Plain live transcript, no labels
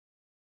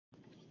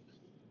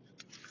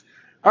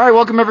All right,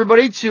 welcome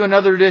everybody to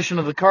another edition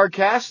of the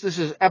CardCast. This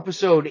is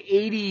episode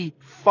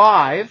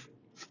 85,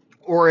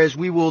 or as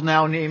we will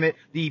now name it,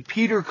 the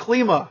Peter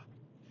Klima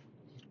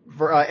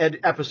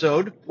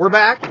episode. We're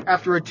back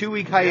after a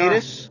 2-week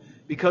hiatus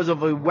because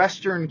of a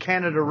Western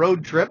Canada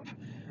road trip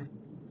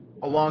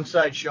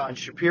alongside Sean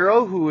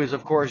Shapiro, who is,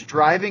 of course,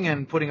 driving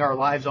and putting our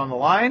lives on the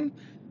line.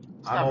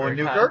 I'm Owen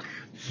Newkirk.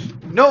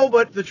 No,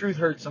 but the truth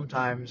hurts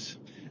sometimes.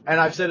 And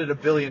I've said it a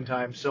billion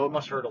times, so it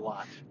must hurt a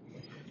lot.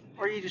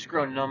 Or you just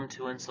grow numb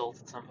to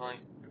insults at some point.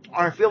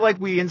 I feel like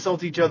we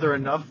insult each other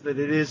enough that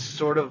it is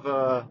sort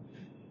of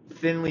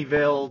thinly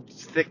veiled,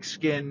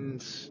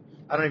 thick-skinned.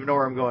 I don't even know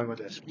where I'm going with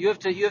this. You have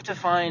to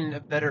find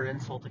a better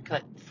insult to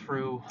cut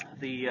through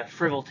the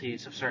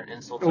frivolities of certain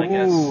insults, I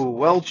guess. Ooh,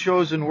 well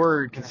chosen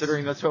word,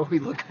 considering that's what we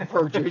look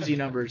for jersey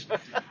numbers.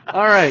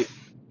 All right.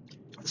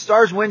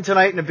 Stars win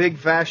tonight in a big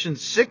fashion,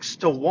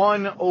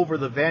 6-1 over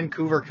the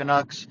Vancouver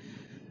Canucks.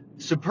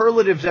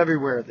 Superlatives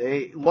everywhere.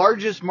 The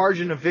largest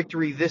margin of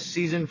victory this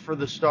season for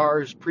the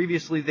Stars.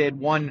 Previously, they had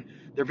won.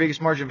 Their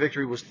biggest margin of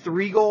victory was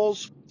 3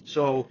 goals.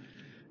 So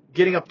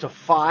getting up to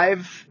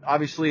 5,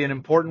 obviously an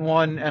important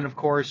one. And of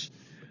course,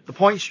 the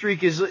point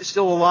streak is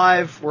still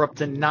alive. We're up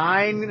to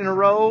 9 in a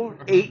row,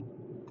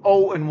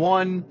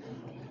 8-0-1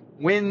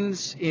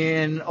 wins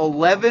in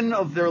 11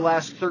 of their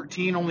last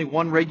 13, only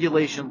one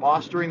regulation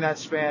loss during that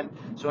span.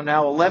 So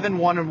now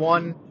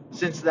 11-1-1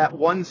 since that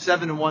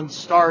 1-7-1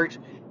 start.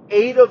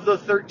 8 of the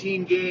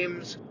 13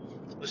 games,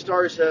 the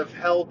Stars have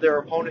held their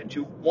opponent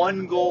to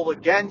 1 goal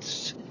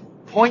against.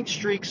 Point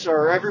streaks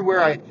are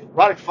everywhere.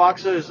 Radek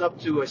Faksa is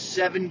up to a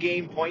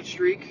 7-game point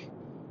streak.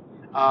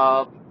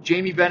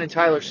 Jamie Benn and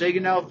Tyler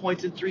Seguin now have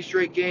points in 3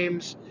 straight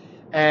games.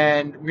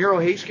 And Miro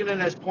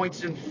Heiskanen has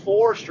points in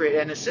 4 straight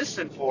and assists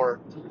in 4.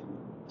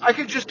 I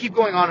could just keep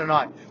going on and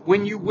on.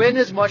 When you win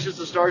as much as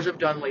the Stars have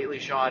done lately,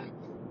 Sean,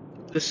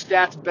 the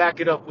stats back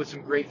it up with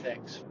some great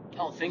things.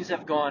 Oh, things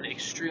have gone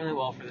extremely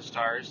well for the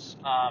Stars.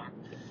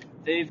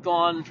 They've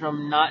gone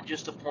from not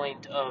just a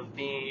point of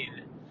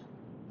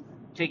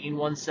taking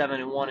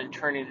 1-7-1 and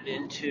turning it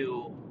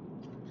into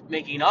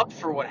making up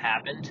for what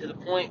happened to the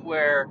point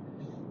where,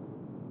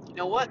 you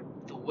know what,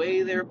 the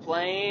way they're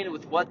playing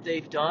with what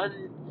they've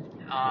done,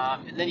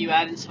 and then you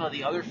add in some of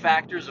the other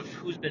factors of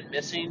who's been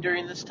missing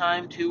during this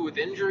time too with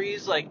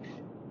injuries, like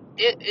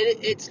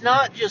it's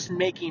not just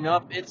making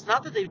up. It's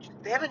not that they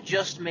haven't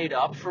just made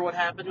up for what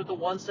happened with the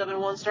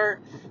 1-7-1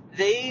 start.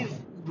 They've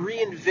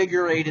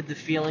reinvigorated the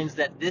feelings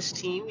that this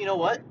team, you know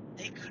what,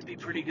 they could be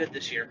pretty good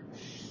this year.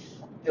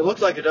 It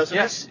looks like it, doesn't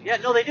Yes, yeah,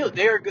 no, they do.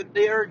 They are good.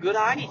 They are a good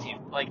hockey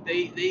team. Like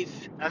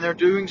and they're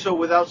doing so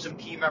without some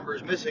key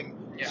members missing.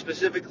 Yeah.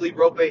 Specifically,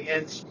 Rope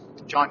Hintz,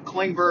 John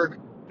Klingberg,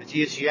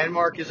 Matthias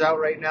Janmark is out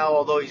right now,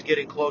 although he's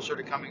getting closer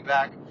to coming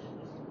back.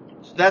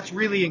 So that's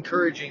really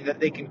encouraging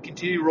that they can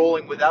continue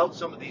rolling without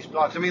some of these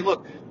blocks. I mean,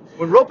 look,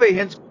 when Rope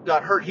Hintz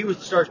got hurt, he was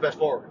the Stars' best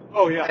forward.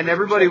 Oh, yeah. And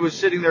everybody was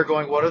sitting there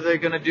going, what are they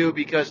going to do?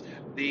 Because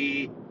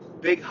the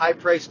big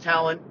high-priced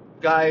talent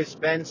guys,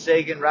 Benn,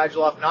 Seguin,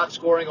 Radulov, not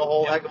scoring a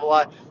whole heck of a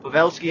lot.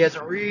 Pavelski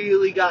hasn't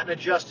really gotten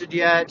adjusted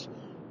yet.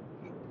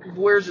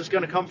 Where's this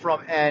going to come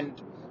from? And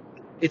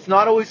it's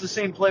not always the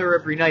same player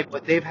every night,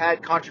 but they've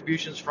had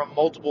contributions from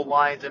multiple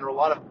lines and a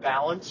lot of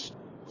balance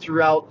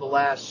throughout the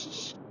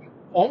last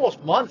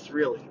almost month,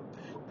 really.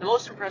 The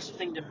most impressive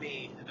thing to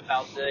me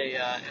about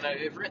and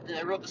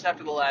I wrote this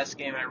after the last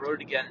game, and I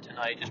wrote it again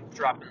tonight, just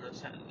dropping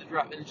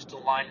just a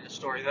line in the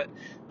story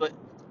but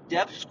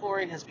depth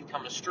scoring has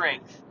become a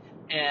strength,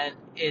 and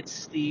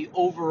it's the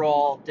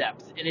overall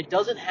depth, and it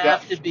doesn't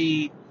have to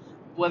be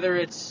whether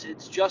it's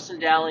Justin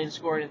Dowling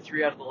scoring in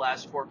 3 out of the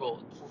last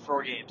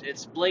 4 games.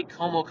 It's Blake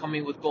Como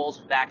coming with goals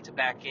in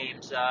back-to-back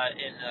games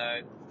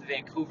in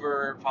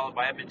Vancouver, followed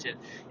by Edmonton.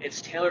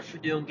 It's Taylor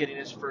Fedun getting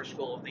his first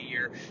goal of the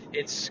year.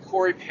 It's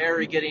Corey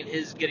Perry getting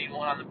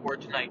one on the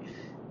board tonight.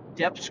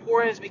 Depth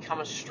scoring has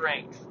become a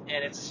strength,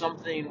 and it's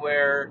something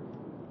where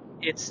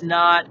it's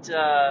not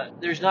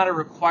there's not a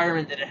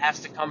requirement that it has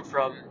to come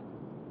from,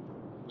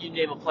 you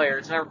name a player.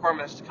 It's not a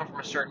requirement that has to come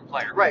from a certain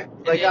player. Right.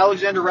 Like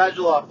Alexander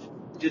Radulov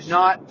did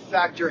not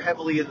factor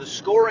heavily in the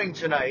scoring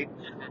tonight.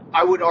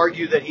 I would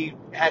argue that he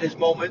had his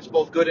moments,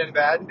 both good and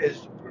bad,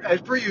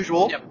 as per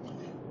usual. Yep.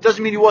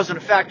 Doesn't mean he wasn't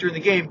a factor in the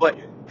game, but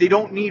they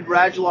don't need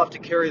Radulov to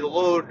carry the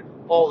load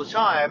all the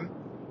time,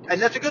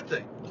 and that's a good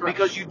thing. Correct.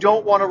 Because you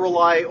don't want to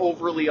rely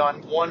overly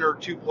on 1 or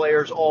 2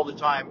 players all the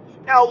time.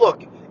 Now,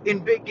 look, in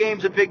big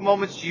games and big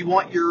moments, do you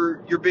want your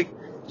big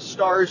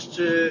stars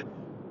to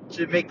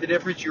make the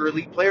difference, your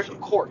elite players? Of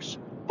course.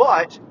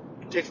 But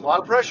it takes a lot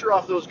of pressure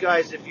off those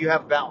guys if you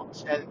have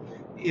balance. And,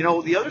 you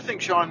know, the other thing,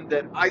 Sean,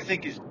 that I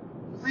think is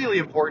really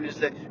important is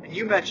that, and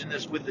you mentioned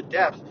this with the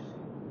depth,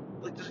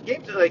 like this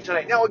game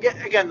tonight. Now,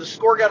 again, the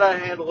score got out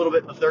of hand a little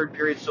bit in the third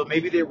period, so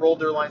maybe they rolled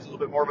their lines a little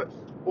bit more. But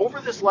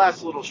over this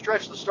last little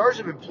stretch, the Stars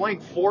have been playing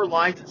 4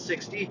 lines at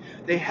 60.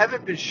 They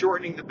haven't been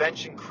shortening the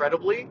bench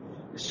incredibly,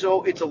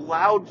 so it's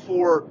allowed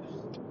for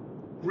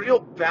real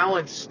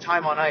balance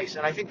time on ice,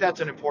 and I think that's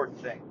an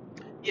important thing.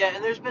 Yeah,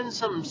 and there's been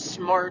some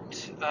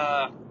smart.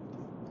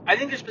 I I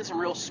think there's been some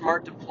real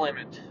smart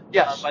deployment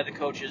Yes. by the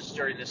coaches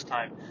during this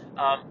time.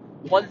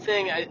 One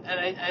thing,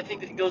 I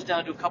think it goes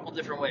down to a couple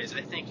different ways.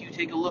 I think you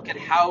take a look at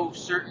how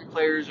certain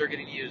players are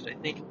getting used. I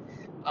think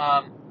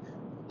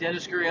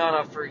Dennis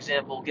Gurianov, for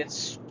example,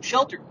 gets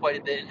sheltered quite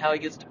a bit in how he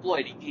gets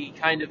deployed. He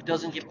kind of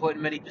doesn't get put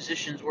in many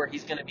positions where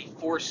he's going to be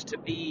forced to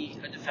be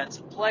a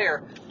defensive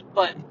player,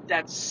 but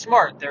that's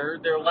smart.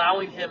 They're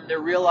allowing him. They're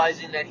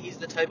realizing that he's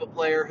the type of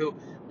player who,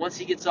 once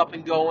he gets up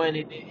and going,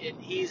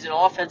 he's an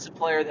offensive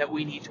player that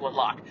we need to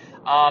unlock.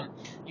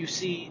 You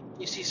see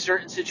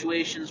certain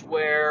situations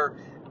where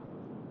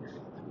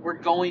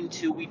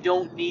we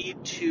don't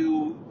need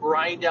to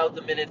grind out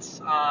the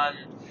minutes on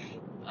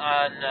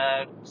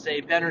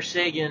say Benner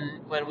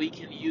Sagan when we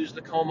can use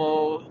the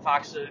Como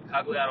Fox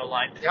Cagliano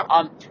line. Yep.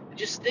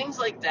 Just things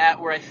like that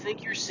where I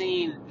think you're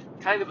seeing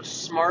kind of a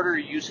smarter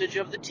usage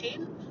of the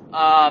team.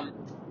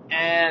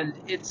 And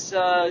it's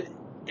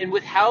and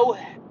with how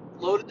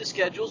loaded the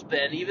schedule's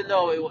been, even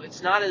though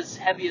it's not as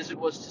heavy as it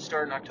was to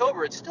start in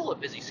October, it's still a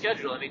busy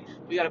schedule. I mean,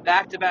 we got a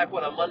back-to-back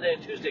on Monday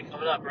and Tuesday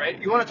coming up,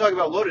 right? You want to talk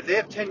about loaded? They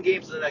have 10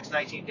 games in the next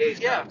 19 days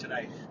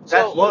tonight. That's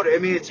So, loaded. I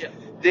mean,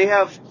 they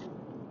have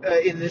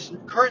in this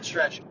current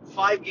stretch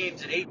 5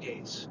 games in 8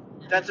 days.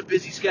 That's a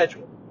busy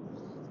schedule.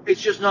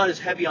 It's just not as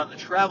heavy on the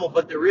travel,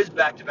 but there is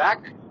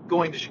back-to-back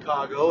going to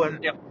Chicago,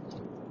 and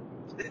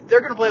they're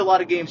going to play a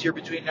lot of games here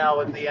between now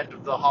and the end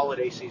of the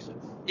holiday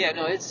season. Yeah,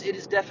 no, it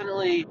is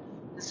definitely.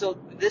 So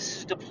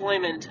this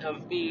deployment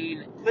of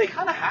being, they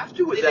kind of have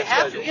to with that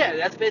have schedule. to. Yeah,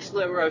 that's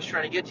basically where I was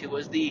trying to get to.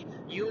 Was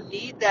you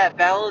need that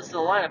balance in the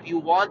lineup. You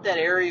want that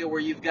area where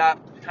you've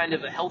got kind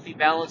of a healthy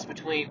balance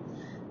between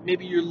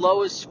maybe your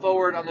lowest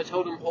forward on the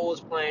totem pole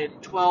is playing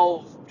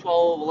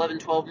 11,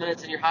 12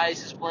 minutes, and your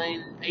highest is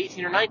playing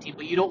 18 or 19.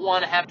 But you don't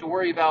want to have to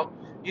worry about.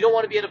 You don't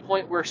want to be at a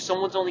point where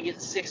someone's only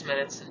getting 6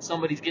 minutes and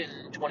somebody's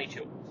getting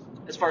 22,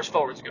 as far as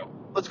forwards go.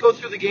 Let's go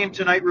through the game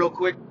tonight real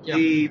quick.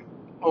 Yeah.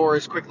 Or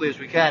as quickly as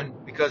we can,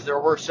 because there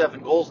were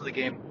 7 goals in the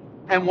game,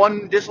 and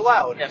 1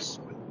 disallowed. Yes.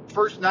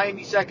 First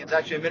 90 seconds,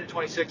 actually a minute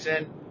 26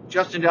 in,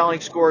 Justin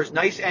Dowling scores.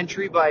 Nice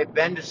entry by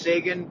Ben to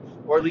Sagan,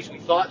 or at least we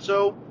thought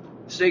so.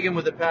 Sagan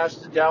with a pass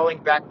to Dowling,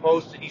 back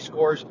post, and he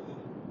scores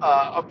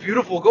a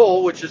beautiful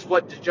goal, which is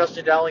what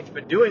Justin Dowling's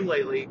been doing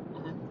lately.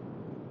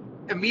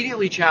 Mm-hmm.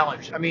 Immediately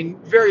challenged. I mean,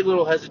 very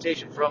little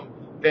hesitation from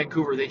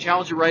Vancouver. They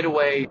challenge it right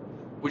away,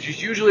 which is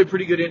usually a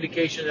pretty good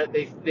indication that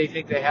they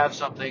think they have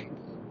something.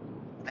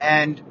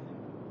 And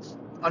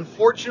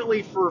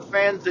unfortunately for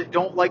fans that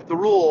don't like the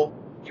rule,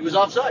 he was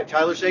offside.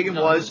 Tyler Sagan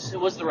was. It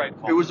was the right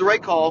call. It was the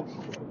right call.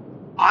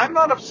 I'm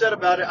not upset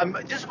about it. I'm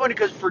disappointed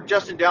because for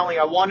Justin Dowling,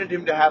 I wanted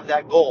him to have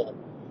that goal.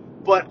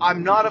 But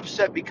I'm not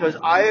upset because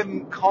I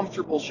am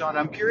comfortable, Sean.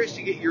 I'm curious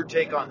to get your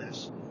take on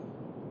this.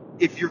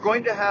 If you're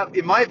going to have,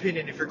 in my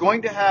opinion, if you're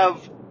going to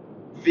have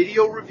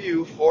video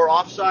review for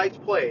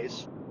offside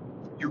plays,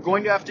 you're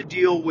going to have to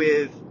deal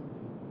with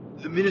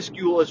the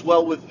minuscule as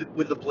well with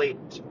the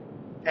blatant.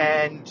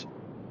 And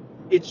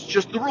it's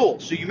just the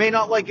rule. So you may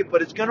not like it,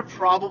 but it's going to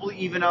probably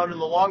even out in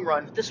the long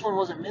run. But this one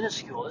wasn't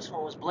minuscule. This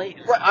one was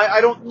blatant. Right,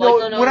 I don't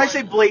know. When I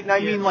say blatant, I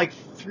mean like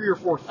 3 or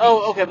 4 feet.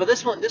 Oh, okay. But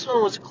this one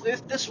was clear.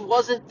 This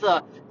wasn't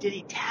did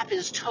he tap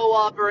his toe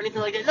up or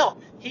anything like that? No,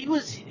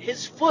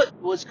 his foot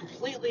was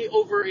completely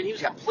over and he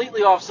was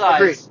completely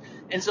offside. Agreed.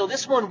 And so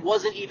this one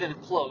wasn't even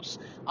close.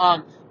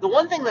 The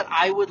one thing that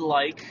I would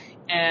like,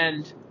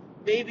 and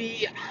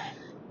maybe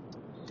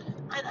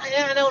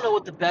I don't know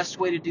what the best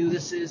way to do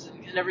this is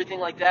and everything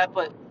like that,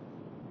 but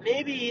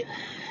maybe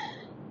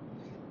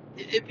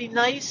it'd be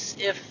nice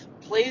if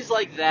plays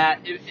like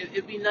that.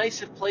 It'd be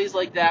nice if plays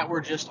like that were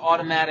just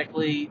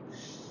automatically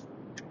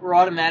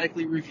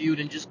reviewed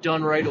and just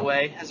done right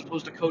away, as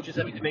opposed to coaches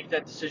having to make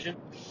that decision.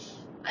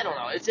 I don't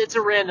know. It's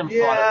a random thought.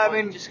 Yeah, I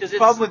mean, the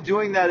problem with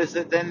doing that is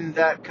that then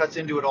that cuts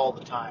into it all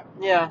the time.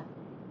 Yeah.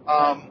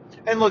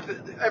 And look,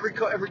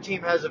 every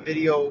team has a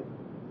video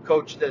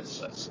coach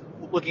that's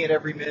looking at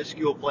every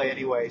minuscule play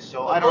anyway.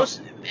 So I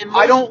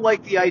don't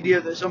like the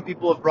idea that some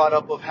people have brought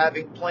up of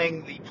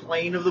playing the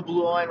plane of the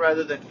blue line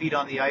rather than feet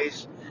on the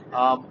ice.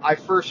 I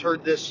first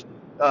heard this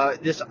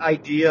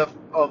idea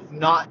of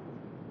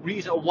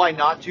why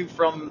not to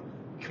from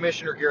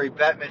Commissioner Gary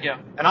Bettman,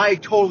 and I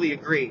totally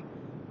agree.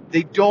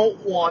 The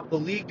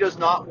league does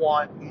not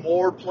want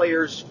more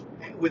players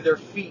with their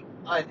feet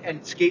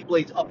and skate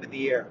blades up in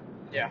the air.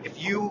 Yeah.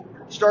 If you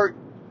start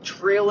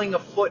trailing a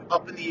foot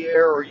up in the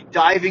air or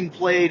diving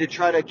play to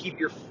try to keep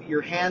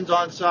your hands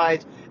on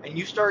sides, and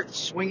you start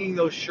swinging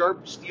those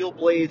sharp steel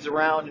blades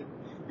around,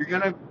 you're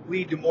going to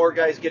lead to more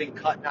guys getting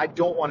cut, and I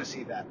don't want to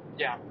see that.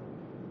 Yeah.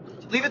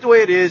 Leave it the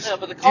way it is. Yeah,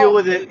 but deal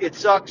with it. It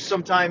sucks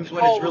sometimes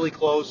when it's really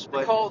close.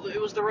 But it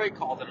was the right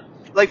call then.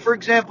 Like, for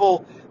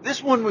example,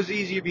 this one was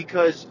easy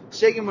because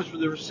Sagan was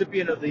the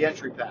recipient of the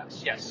entry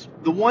pass. Yes.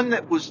 The one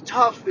that was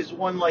tough is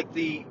one like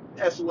the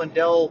Esa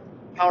Lindell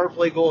power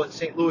play goal in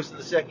St. Louis in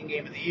the second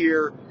game of the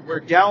year, where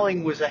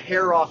Dowling was a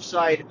hair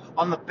offside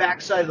on the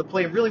backside of the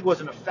play and really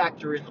wasn't a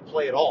factor in the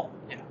play at all.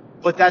 Yeah.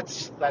 But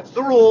that's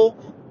the rule.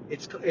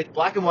 It's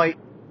black and white.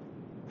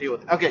 Deal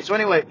with it. Okay, so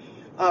anyway,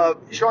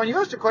 Sean, you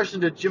asked a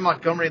question to Jim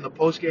Montgomery in the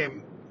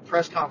postgame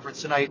press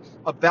conference tonight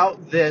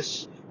about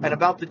this and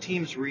about the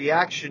team's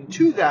reaction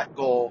to that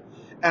goal.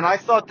 And I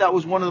thought that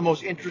was one of the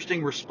most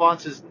interesting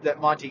responses that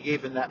Monty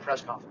gave in that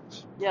press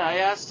conference. Yeah, I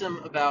asked him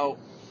about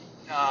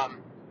how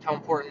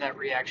important that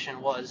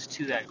reaction was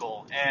to that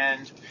goal.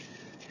 And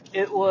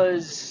it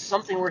was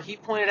something where he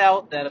pointed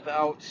out that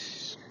about,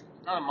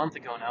 not a month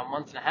ago now, a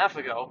month and a half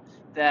ago,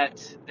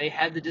 that they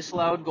had the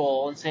disallowed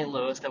goal in St.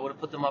 Louis that would have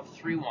put them up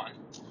 3-1.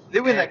 They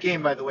win that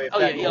game, by the way. If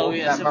that goal,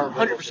 that power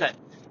play 100%.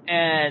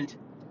 And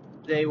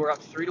they were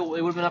up 3-1.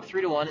 It would have been up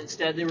 3-1.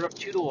 Instead, they were up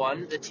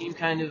 2-1. The team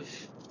kind of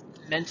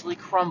mentally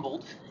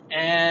crumbled,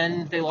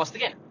 and they lost the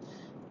game.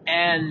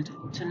 And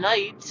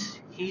tonight,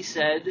 he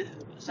said,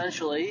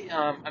 essentially,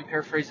 I'm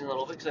paraphrasing a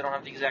little bit because I don't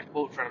have the exact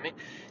quote in front of me.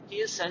 He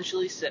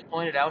essentially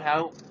pointed out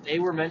how they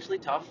were mentally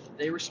tough,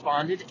 they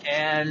responded,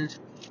 and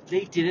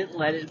they didn't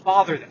let it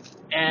bother them.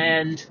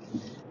 And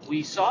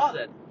we saw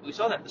that.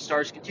 The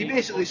Stars continued. He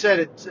basically said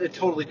it's a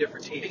totally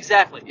different team.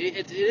 Exactly.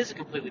 It is a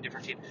completely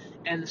different team.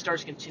 And the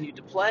Stars continued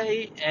to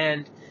play,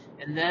 and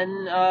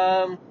then,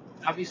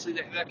 obviously,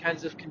 that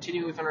kinds of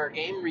continuing within our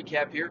game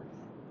recap here.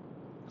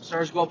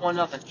 Stars go up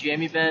 1-0.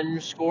 Jamie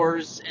Benn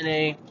scores in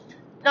a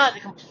not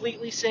a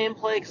completely same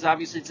play because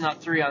obviously it's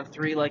not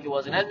 3-on-3 like it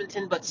was in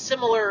Edmonton, but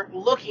similar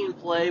looking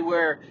play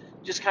where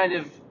just kind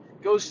of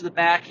goes to the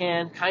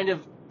backhand, kind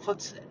of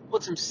puts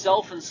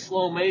himself in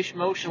slow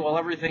motion while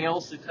everything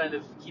else kind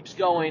of keeps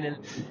going,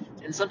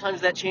 and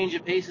sometimes that change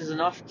of pace is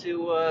enough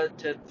to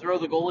throw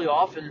the goalie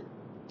off, and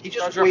he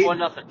just waited.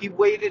 1-0. He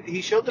waited.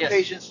 He showed the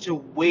patience to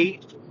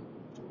wait.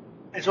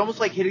 It's almost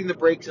like hitting the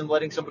brakes and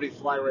letting somebody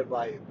fly right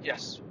by you.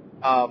 Yes.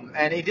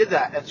 And he did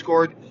that and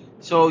scored.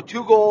 So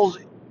 2 goals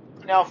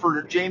now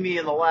for Jamie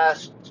in the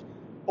last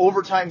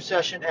overtime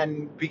session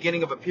and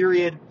beginning of a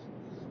period.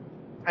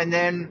 And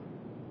then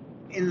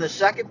in the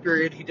second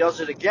period, he does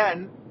it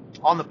again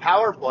on the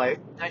power play.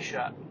 Nice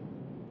shot.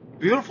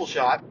 Beautiful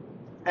shot.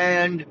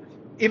 And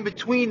in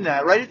between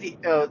that, right at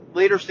the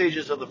later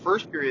stages of the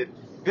first period,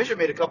 Bishop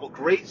made a couple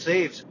great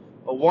saves.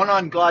 One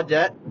on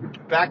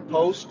Gaudette, back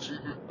post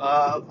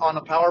on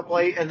a power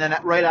play, and then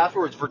right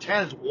afterwards,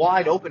 Virtanen is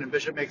wide open, and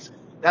Bishop makes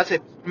that's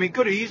it. I mean,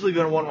 could have easily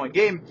been a 1-1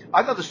 game.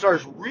 I thought the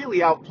Stars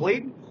really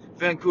outplayed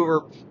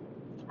Vancouver.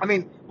 I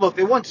mean, look,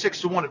 they won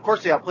 6-1. Of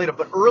course, they outplayed them,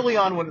 but early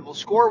on, when the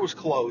score was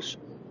close,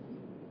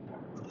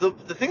 the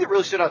thing that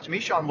really stood out to me,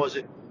 Sean, was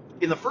that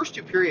in the first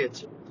 2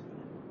 periods,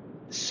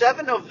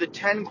 7 of the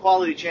 10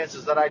 quality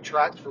chances that I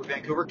tracked for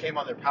Vancouver came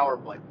on their power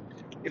play.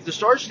 If the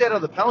Stars stayed out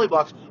of the penalty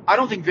box, I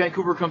don't think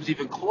Vancouver comes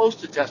even close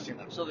to testing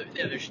them. So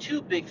there's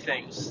 2 big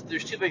things.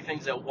 There's 2 big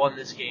things that won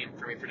this game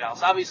for me for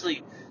Dallas.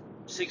 Obviously,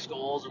 6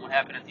 goals and what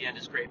happened at the end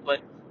is great, but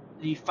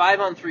the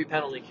 5-on-3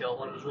 penalty kill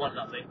when it was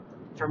 1-0,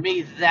 for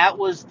me, that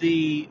was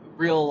the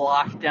real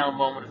lockdown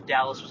moment of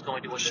Dallas was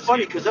going to win this game. It's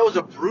funny because that was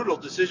a brutal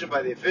decision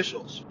by the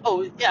officials.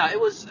 Oh, yeah, it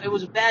was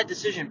a bad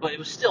decision, but it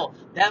was still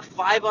that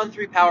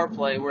 5-on-3 power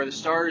play where the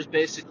Stars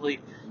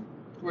basically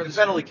the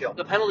penalty kill.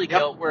 The penalty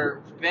kill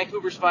where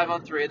Vancouver's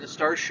 5-on-3 and the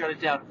Stars shut it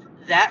down.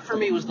 That for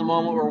me was the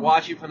moment where we're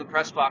watching from the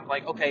press box,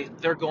 like, okay,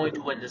 they're going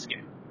to win this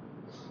game.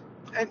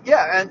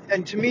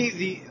 And to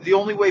me, the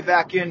only way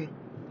back in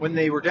when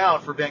they were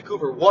down for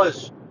Vancouver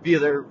was via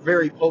their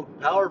very potent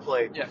power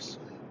play. Yes.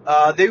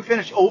 They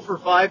finished 0 for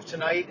 5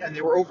 tonight, and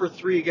they were 0 for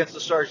 3 against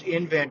the Stars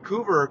in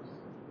Vancouver.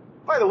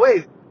 By the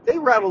way, they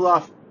rattled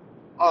off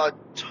a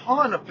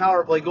ton of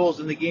power play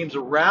goals in the games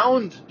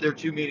around their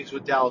 2 meetings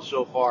with Dallas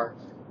so far,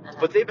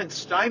 but they've been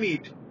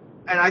stymied,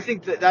 and I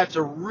think that's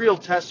a real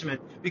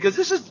testament because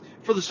this is,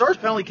 for the Stars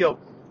penalty kill,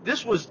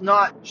 this was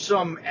not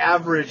some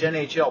average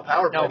NHL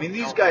power play. I mean,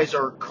 these guys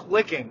are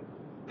clicking.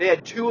 They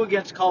had 2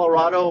 against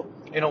Colorado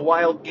in a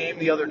wild game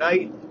the other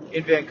night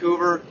in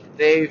Vancouver.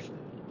 They've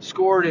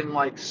scored in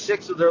like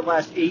 6 of their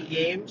last 8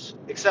 games,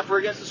 except for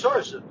against the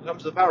Stars when it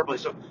comes to the power play.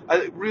 So,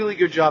 really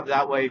good job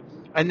that way.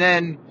 And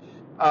then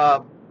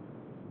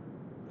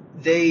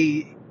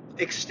they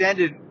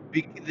extended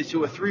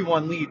to a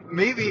 3-1 lead.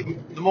 Maybe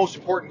the most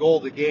important goal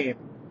of the game.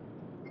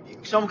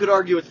 Some could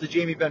argue it's the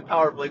Jamie Benn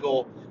power play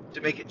goal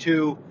to make it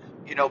 2.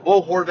 You know,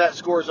 Bo Horvat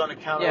scores on a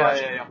counter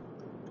rush. Yeah.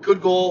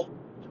 Good goal,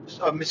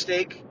 a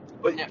mistake.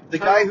 But the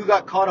guy who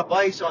got caught up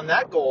ice on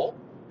that goal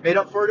made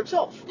up for it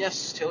himself.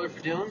 Yes, Taylor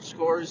Fedun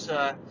scores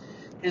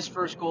his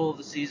first goal of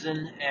the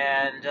season,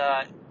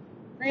 and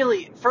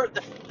really,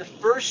 the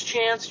first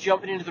chance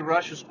jumping into the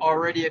rush was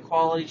already a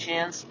quality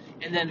chance,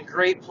 and then a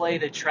great play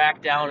to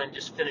track down and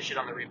just finish it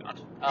on the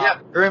rebound.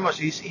 Very much.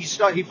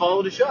 He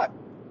followed a shot.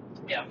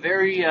 Yeah,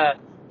 very.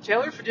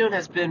 Taylor Fedun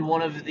has been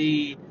one of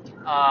the.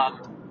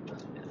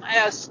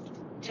 As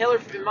Taylor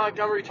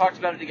Montgomery talked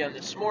about it again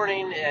this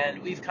morning,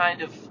 and we've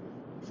kind of.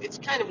 It's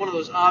kind of one of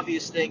those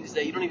obvious things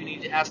that you don't even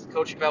need to ask the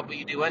coach about, but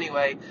you do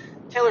anyway.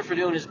 Taylor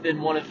Fedun has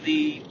been one of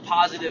the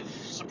positive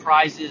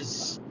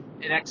surprises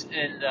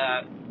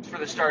for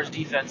the Stars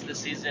defense this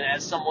season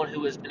as someone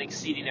who has been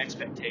exceeding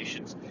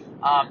expectations.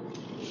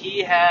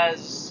 He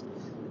has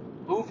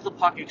moved the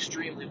puck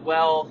extremely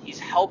well. He's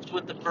helped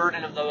with the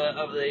burden of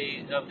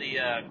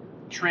the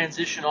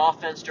transition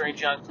offense during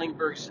John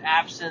Klingberg's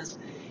absence.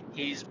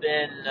 He's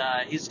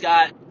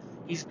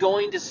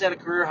going to set a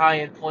career high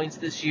in points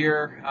this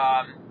year.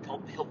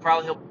 He'll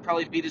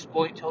probably beat his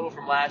point total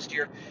from last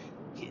year.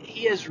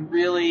 He is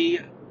really,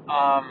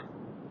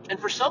 and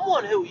for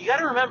someone who, you got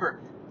to remember,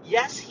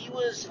 yes, he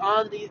was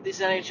on this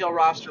NHL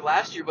roster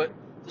last year, but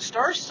the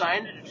Stars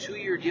signed a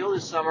 2-year deal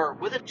this summer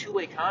with a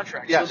 2-way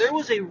contract. Yes. So there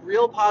was a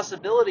real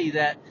possibility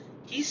that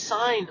he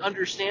signed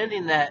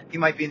understanding that he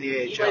might be in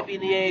the AHL. He might be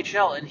in the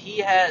AHL, and he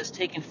has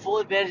taken full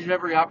advantage of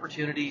every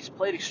opportunity. He's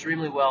played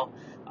extremely well.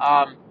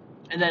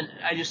 And then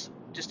just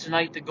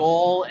tonight the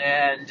goal,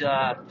 and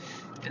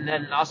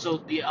then also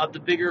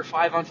the bigger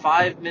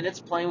 5-on-5 minutes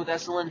playing with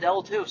Esa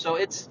Lindell too. So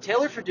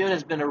Taylor Fedun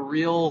has been a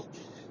real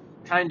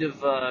kind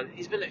of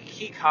he's been a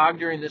key cog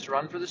during this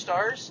run for the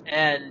Stars,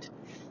 and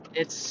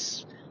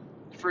it's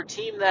for a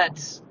team that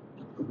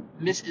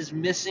is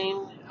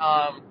missing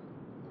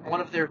one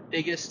of their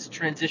biggest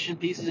transition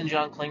pieces in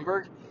John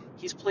Klingberg.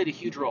 He's played a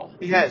huge role.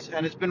 He has,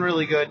 and it's been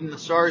really good. And the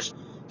Stars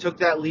took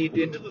that lead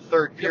into the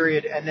third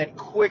period and then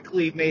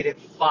quickly made it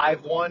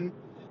 5-1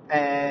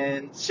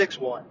 and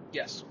 6-1.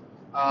 Yes.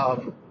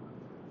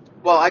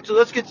 Well, actually,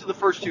 let's get to the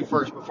first two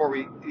first before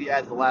we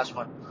add the last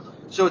one.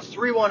 So it's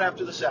 3-1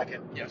 after the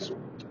second. Yes.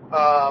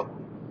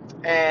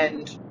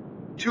 And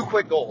 2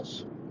 quick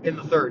goals in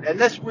the third. And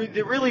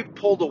they really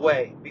pulled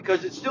away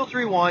because it's still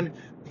 3-1.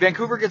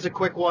 Vancouver gets a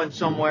quick one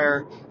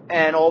somewhere,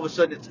 and all of a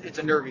sudden it's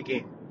a nervy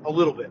game, a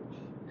little bit.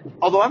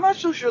 Although I'm not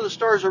so sure the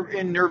Stars are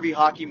in nervy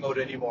hockey mode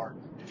anymore,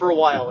 for a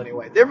while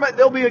anyway.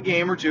 There'll be a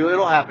game or two,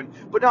 it'll happen,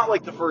 but not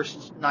like the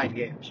first 9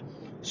 games.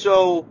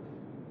 So,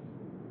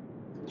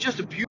 just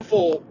a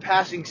beautiful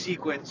passing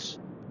sequence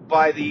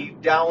by the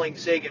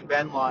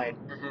Dowling-Sagan-Benn line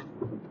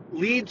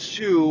leads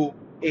to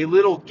a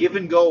little give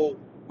and go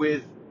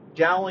with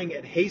Dowling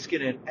and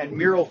Heiskanen, and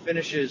Miro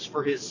finishes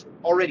for his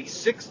already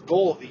 6th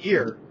goal of the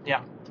year.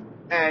 Yeah.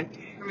 And,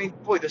 I mean,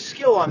 boy, the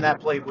skill on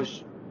that play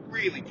was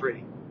really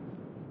pretty.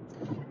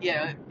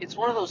 Yeah, it's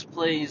one of those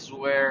plays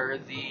where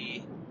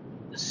the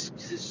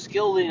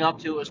skill leading up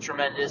to it was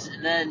tremendous,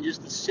 and then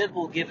just the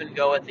simple give and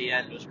go at the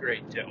end was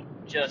great too.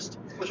 That's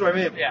what I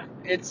mean. Yeah,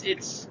 it's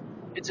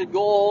a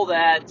goal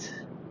that,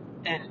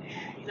 and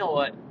you know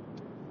what,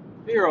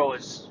 Miro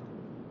is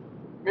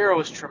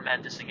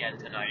tremendous again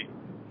tonight.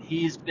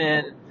 He's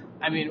been,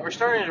 I mean, we're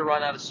starting to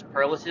run out of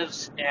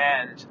superlatives,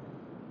 and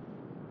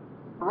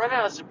we're running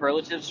out of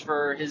superlatives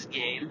for his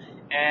game.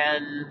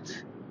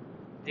 And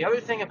the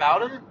other thing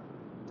about him,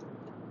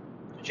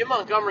 Jim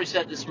Montgomery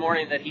said this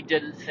morning that he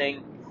didn't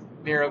think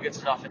Miro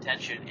gets enough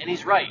attention, and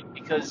he's right,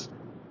 because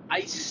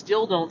I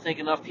still don't think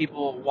enough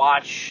people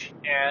watch,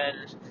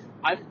 and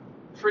I'm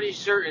pretty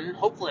certain,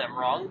 hopefully I'm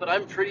wrong, but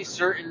I'm pretty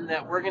certain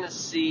that we're going to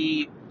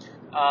see,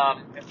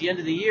 at the end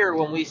of the year,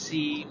 when we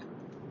see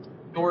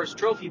Norris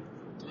Trophy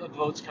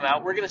votes come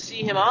out, we're going to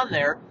see him on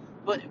there,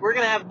 but we're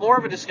going to have more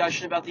of a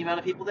discussion about the amount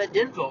of people that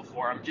didn't vote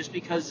for him, just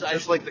because...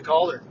 Just like the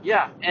Calder.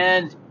 Yeah,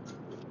 and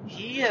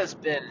he has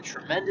been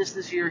tremendous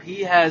this year.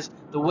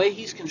 The way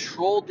he's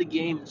controlled the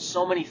game in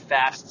so many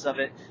facets of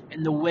it,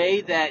 and the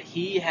way that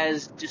he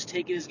has just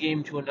taken his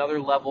game to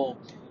another level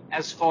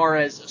as far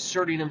as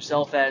asserting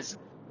himself as,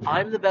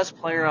 I'm the best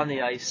player on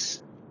the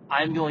ice,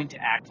 I'm going to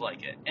act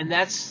like it. And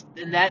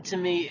that to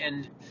me,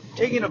 and...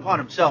 Taking it upon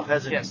himself,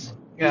 hasn't he? Yes.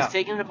 Yeah. He's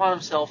taken it upon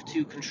himself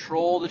to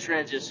control the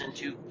transition,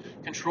 to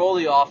control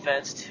the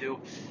offense, to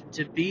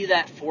be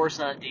that force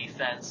on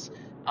defense.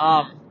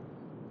 I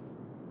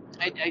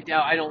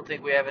don't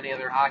think we have any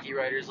other hockey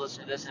writers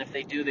listening to this, and if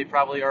they do, they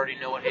probably already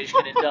know what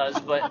Heiskanen does,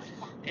 but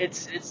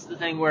it's the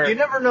thing where... You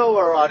never know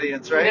our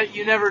audience, right?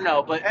 You never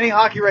know, but... Any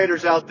hockey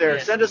writers out there,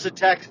 Yeah. send us a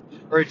text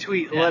or a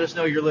tweet and let us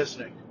know you're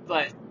listening.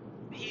 But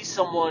he's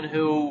someone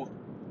who...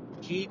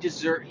 He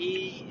is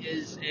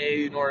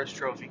a Norris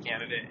Trophy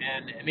candidate,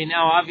 and I mean,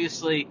 now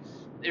obviously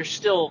there's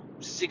still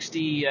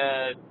 60.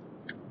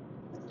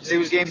 Today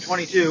was game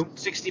 22.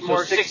 60 So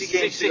more 60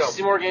 games to go.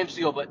 60 more games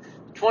to go, but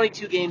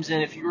 22 games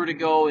in. If you were to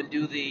go and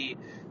do the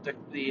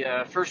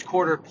first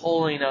quarter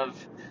polling of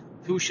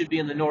who should be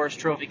in the Norris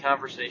Trophy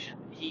conversation,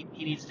 he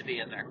needs to be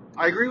in there.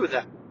 I agree with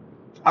that.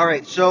 All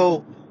right,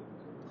 so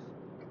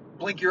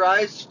blink your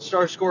eyes,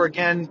 Stars score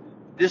again.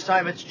 This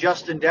time it's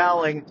Justin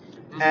Dowling,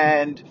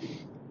 and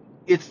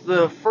it's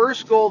the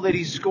first goal that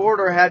he scored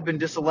or had been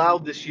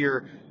disallowed this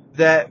year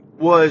that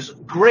was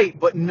great,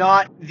 but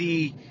not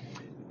the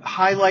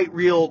highlight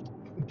reel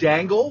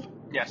dangle.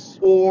 Yes.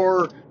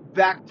 Or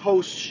back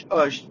post,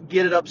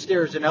 get it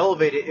upstairs and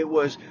elevate it. It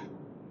was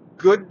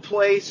good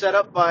play set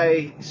up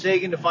by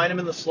Sagan to find him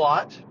in the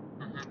slot.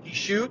 Mm-hmm. He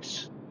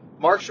shoots.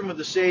 Markstrom with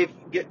the save,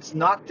 gets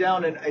knocked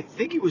down, and I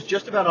think he was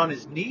just about on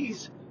his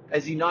knees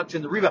as he knocks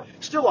in the rebound.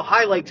 Still a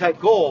highlight type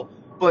goal,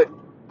 but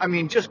I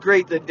mean, just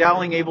great that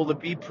Dowling able to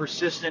be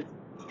persistent,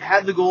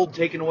 had the goal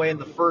taken away in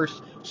the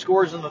first,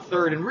 scores in the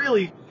third, and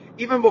really,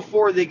 even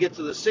before they get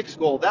to the 6th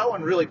goal, that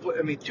one really put,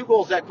 2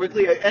 goals that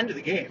quickly, end of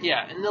the game.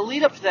 Yeah, and the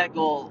lead up to that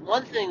goal,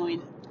 one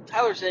thing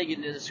Tyler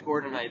Sagan didn't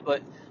score tonight,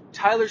 but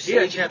Tyler He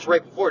had a Seguin. chance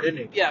right before, didn't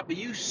he? Yeah, but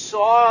you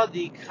saw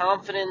the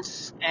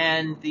confidence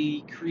and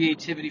the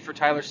creativity for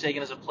Tyler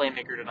Seguin as a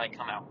playmaker tonight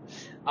come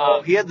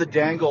out. He had the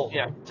dangle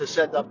Yeah. to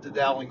set up the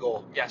Dowling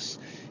goal. Yes,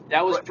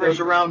 that was It pretty. was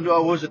around,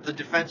 what was it, the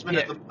defenseman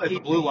at the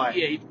blue line?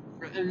 Yeah,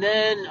 and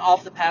then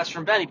off the pass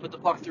from Ben, he put the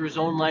puck through his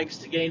own legs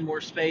to gain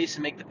more space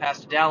and make the pass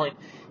to Dowling.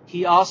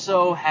 He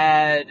also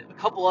had a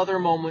couple other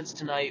moments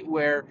tonight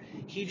where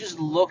he just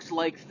looked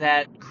like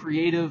that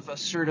creative,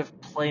 assertive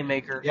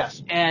playmaker.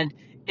 Yes. And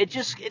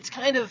it's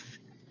kind of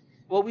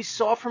what we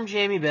saw from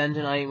Jamie Benn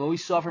tonight, what we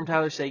saw from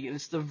Tyler Seguin.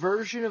 It's the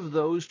version of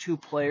those two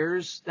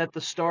players that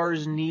the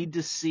Stars need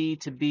to see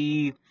to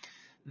be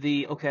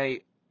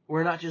okay,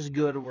 we're not just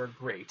good, we're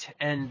great.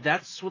 And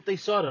that's what they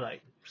saw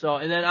tonight. So,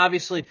 and then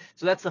obviously,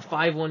 so that's the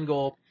 5-1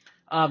 goal.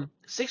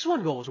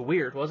 6-1 goal was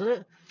weird, wasn't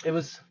it? It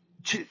was.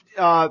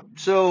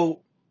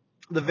 So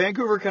the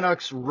Vancouver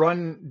Canucks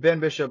run Ben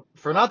Bishop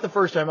for not the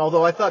first time,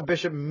 although I thought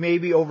Bishop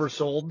maybe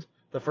oversold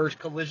the first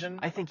collision.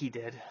 I think he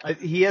did.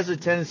 He has a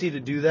tendency to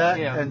do that,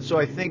 Yeah. And so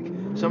I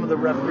think some of the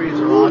referees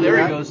are Oh, on there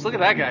that. he goes. Look at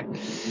that guy.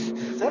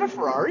 Is that a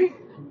Ferrari?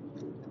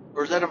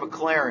 Or is that a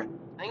McLaren?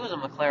 I think it was a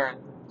McLaren.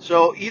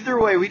 So either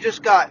way, we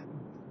just got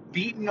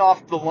beaten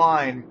off the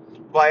line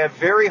by a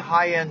very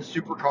high-end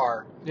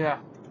supercar. Yeah.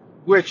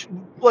 Which,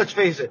 let's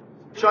face it,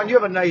 Sean, you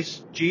have a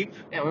nice Jeep.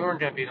 Yeah, we weren't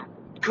going to beat him.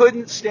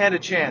 Couldn't stand a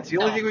chance. The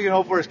only No. thing we can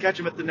hope for is catch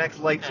him at the next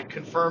light to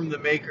confirm the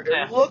maker.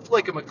 Yeah. It looked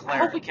like a I McLaren.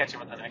 hope we catch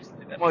him at the next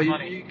thing. That'd Well, be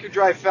funny. you could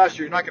drive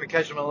faster. You're not going to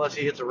catch him unless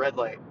he hits a red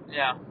light.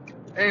 Yeah.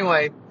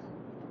 Anyway,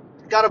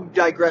 got to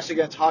digress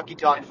against hockey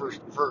talk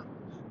for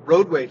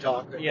roadway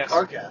talk and Yes.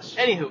 CarCast.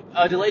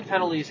 Anywho, delayed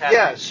penalties happened.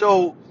 Yeah,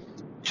 so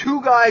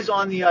two guys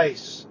on the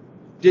ice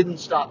didn't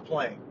stop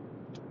playing.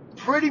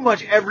 Pretty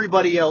much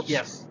everybody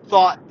else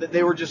thought that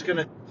they were just going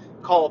to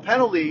call a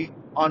penalty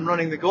on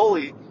running the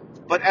goalie,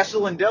 but Esa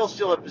Lindell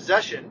still had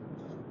possession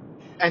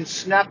and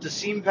snapped a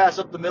seam pass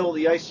up the middle of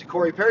the ice to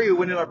Corey Perry, who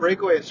went in on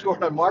breakaway and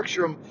scored on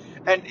Markstrom.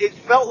 And it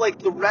felt like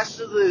the rest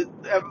of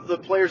the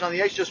players on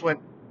the ice just went,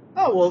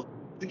 oh, well,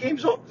 the game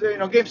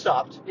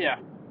stopped. Yeah.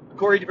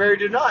 Corey Perry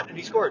did not, and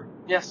he scored.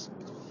 Yes.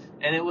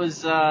 And it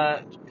was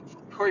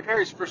Corey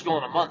Perry's first goal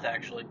in a month,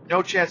 actually.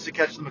 No chance to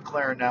catch the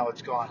McLaren now.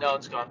 It's gone. No,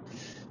 it's gone.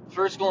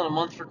 First goal in a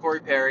month for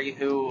Corey Perry,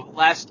 who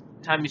last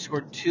time he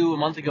scored 2 a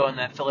month ago in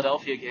that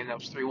Philadelphia game, that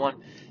was 3-1.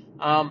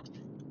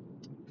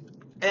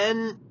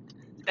 And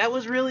that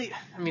was really,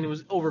 it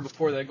was over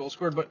before that goal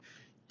scored, but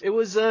it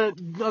was a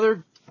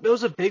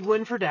big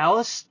win for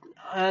Dallas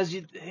as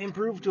you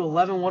improved to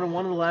 11-1-1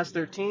 in the last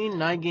 13,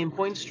 9-game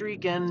point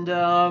streak, and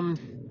a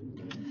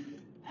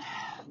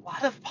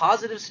lot of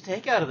positives to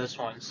take out of this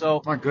one.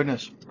 So, my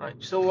goodness.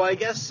 So I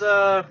guess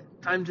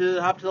time to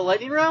hop to the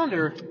lightning round,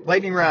 or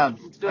lightning round.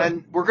 Let's do it.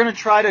 And we're gonna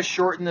try to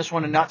shorten this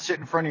one and not sit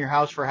in front of your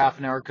house for half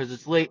an hour because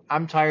it's late.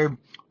 I'm tired.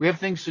 We have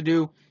things to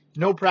do.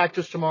 No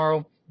practice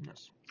tomorrow.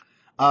 Yes.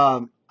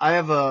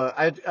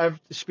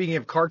 Speaking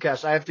of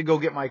CarCast, I have to go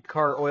get my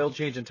car oil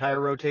change and tire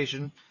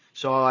rotation.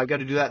 So I got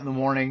to do that in the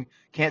morning.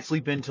 Can't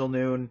sleep in till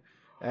noon,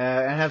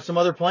 and have some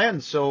other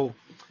plans. So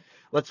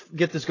let's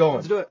get this going.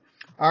 Let's do it.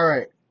 All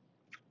right.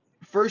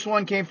 First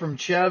one came from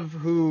Chev,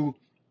 who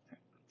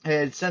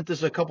had sent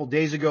this a couple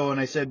days ago, and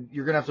I said,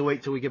 you're going to have to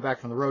wait till we get back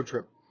from the road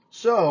trip.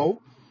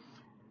 So,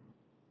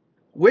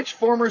 which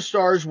former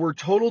Stars were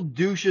total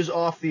douches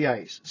off the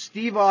ice?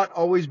 Steve Ott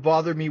always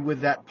bothered me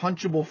with that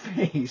punchable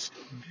face.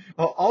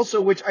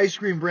 Also, which ice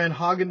cream brand,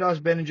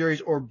 Haagen-Dazs, Ben &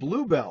 Jerry's, or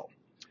Bluebell?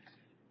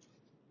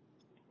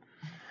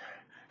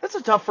 That's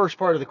a tough first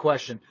part of the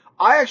question.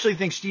 I actually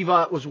think Steve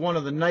Ott was one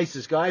of the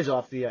nicest guys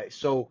off the ice,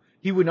 so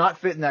he would not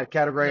fit in that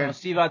category. No,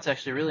 Steve Ott's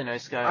actually a really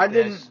nice guy. I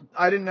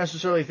didn't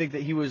necessarily think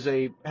that he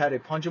had a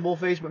punchable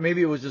face, but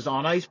maybe it was his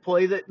on ice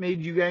play that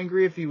made you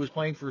angry if he was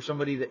playing for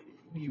somebody that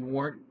you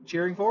weren't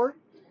cheering for.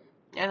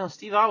 Yeah, no,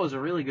 Steve Ott was a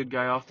really good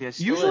guy off the ice.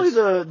 Usually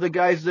the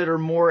guys that are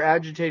more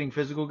agitating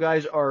physical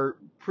guys are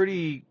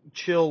pretty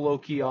chill, low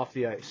key off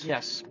the ice.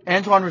 Yes.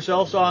 Antoine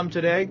Roussel saw him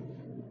today.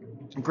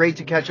 Great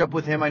to catch up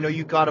with him. I know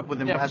you caught up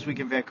with him last week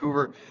in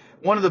Vancouver.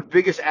 One of the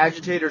biggest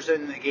agitators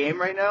in the game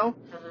right now.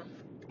 Mm-hmm.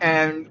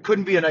 And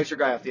couldn't be a nicer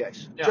guy off the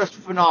ice. Yeah. Just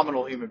a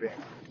phenomenal human being.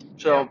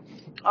 So,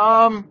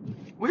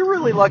 we're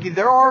really lucky.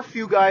 There are a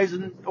few guys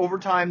in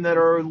overtime that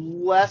are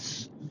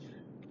less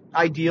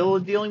ideal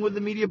in dealing with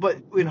the media, but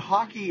in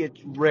hockey,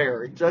 it's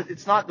rare.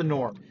 It's not the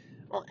norm.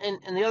 Well,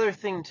 and the other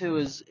thing too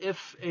is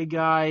if a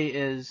guy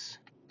is,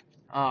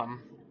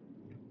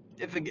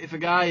 if a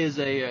guy is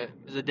a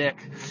dick,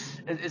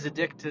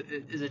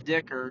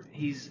 or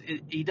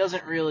he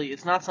doesn't really,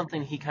 it's not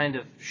something he kind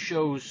of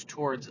shows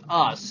towards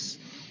us.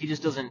 He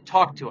just doesn't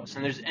talk to us,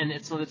 and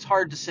it's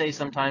hard to say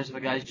sometimes if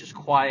a guy's just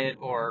quiet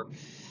or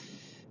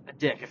a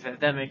dick, if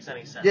that makes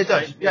any sense. Yeah, it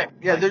does. Right?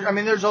 Yeah.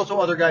 There's also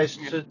other guys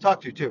to talk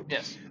to too.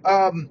 Yes.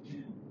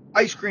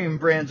 Ice cream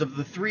brands of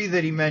the three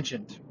that he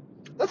mentioned.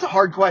 That's a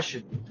hard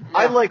question. Yeah.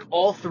 I like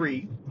all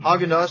three: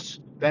 Haagen-Dazs,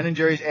 Ben &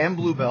 Jerry's, and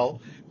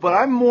Bluebell. But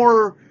I'm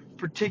more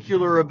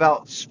particular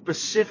about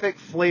specific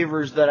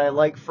flavors that I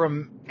like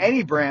from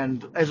any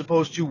brand as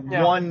opposed to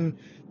one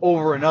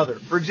over another.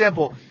 For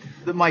example,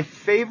 my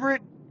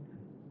favorite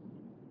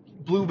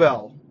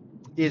Bluebell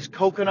is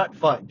coconut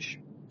fudge.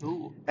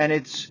 Ooh. And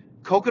it's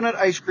coconut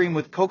ice cream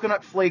with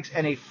coconut flakes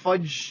and a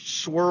fudge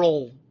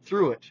swirl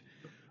through it.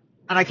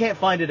 And I can't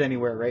find it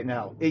anywhere right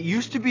now. It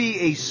used to be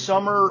a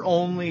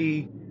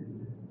summer-only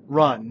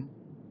run.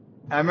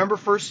 I remember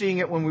first seeing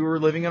it when we were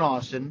living in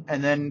Austin,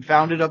 and then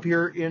found it up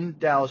here in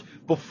Dallas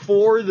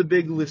before the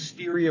big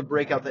listeria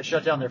breakout that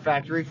shut down their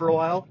factory for a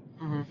while.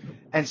 Mm-hmm.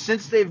 And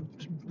since they've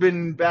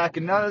been back,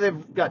 and now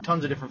they've got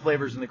tons of different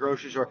flavors in the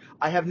grocery store,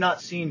 I have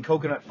not seen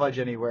coconut fudge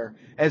anywhere.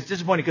 And it's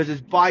disappointing because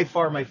it's by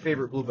far my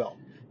favorite Bluebell.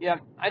 Yeah,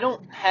 I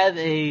don't have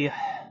a.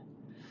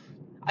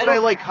 But I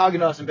like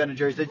Haagen-Dazs and Ben &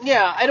 Jerry's.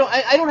 Yeah, I don't.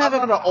 I don't have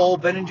I'm not an all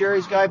Ben &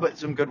 Jerry's guy, but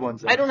some good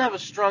ones there. I don't have a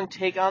strong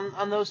take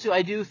on those two.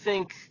 I do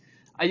think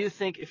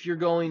if you're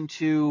going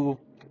to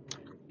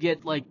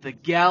get like the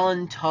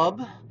gallon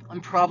tub,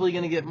 I'm probably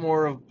going to get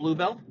more of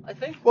Bluebell, I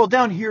think. Well,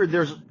 down here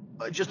there's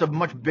just a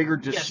much bigger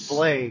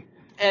display.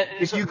 Yes.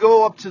 And if so, you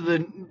go up to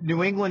the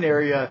New England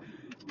area,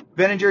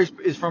 Ben & Jerry's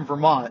is from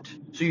Vermont,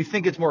 so you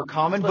think it's more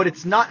common, but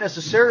it's not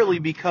necessarily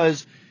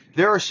because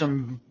there are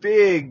some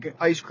big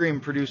ice cream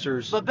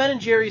producers. But Ben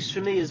 & Jerry's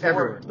to me is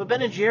everywhere. more. But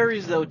Ben &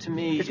 Jerry's though to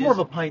me it's more of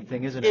a pint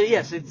thing, isn't it?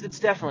 Yes, it's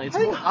definitely. It's I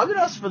think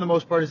Haagen-Dazs for the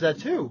most part is that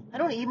too. I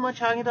don't eat much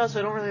Haagen-Dazs, so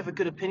I don't really have a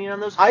good opinion on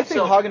those. I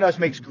think Haagen-Dazs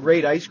makes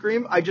great ice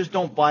cream. I just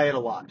don't buy it a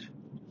lot.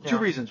 Yeah. 2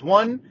 reasons.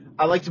 1,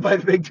 I like to buy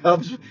the big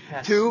tubs.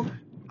 Yes. 2,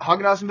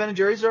 Haagen-Dazs and Ben &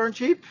 Jerry's aren't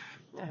cheap.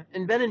 Yeah.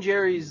 And Ben &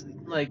 Jerry's,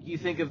 like, you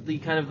think of the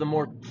kind of the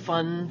more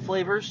fun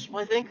flavors,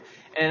 I think.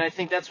 And I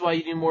think that's why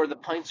you do more of the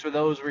pints for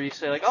those where you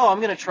say, like, oh, I'm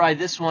going to try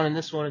this one and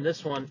this one and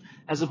this one,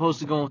 as opposed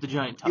to going with the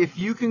giant tub. If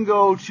you can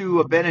go to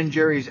a Ben &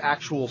 Jerry's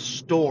actual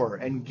store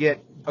and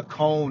get a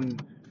cone,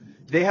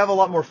 they have a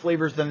lot more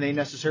flavors than they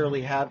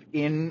necessarily have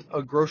in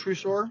a grocery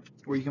store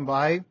where you can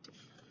buy.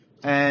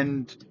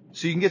 And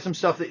so you can get some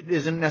stuff that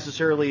isn't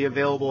necessarily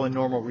available in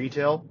normal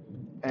retail.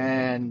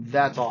 And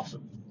that's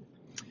awesome.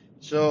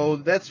 So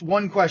that's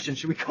one question.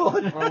 Should we call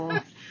it?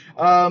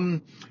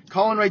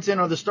 Colin writes in,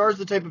 are the Stars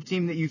the type of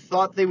team that you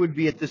thought they would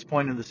be at this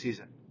point in the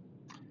season?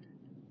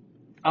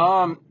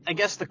 I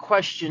guess the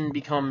question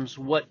becomes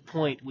what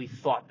point we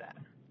thought that.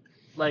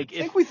 I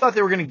think we thought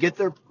they were going to get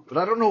there, but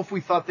I don't know if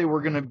we thought they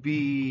were going to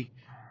be.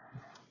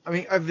 I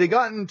mean, have they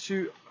gotten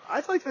to?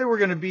 I thought they were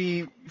going to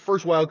be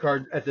first wild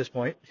card at this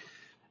point.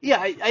 Yeah,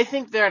 I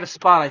think they're at a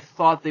spot I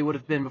thought they would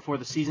have been before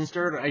the season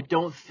started. I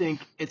don't think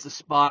it's a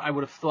spot I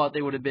would have thought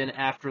they would have been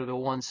after the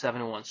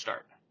 1-7-1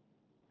 start.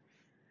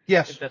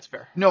 Yes. If that's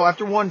fair. No,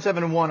 after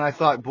 1-7-1, I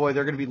thought, boy,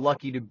 they're going to be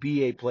lucky to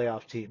be a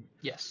playoff team.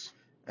 Yes.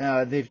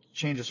 They've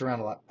changed us around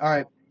a lot. All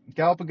right,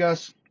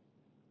 Galapagos.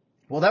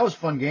 Well, that was a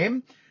fun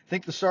game. I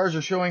think the Stars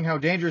are showing how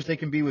dangerous they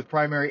can be with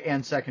primary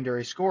and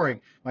secondary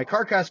scoring. My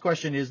CarCast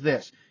question is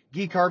this.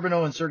 Guy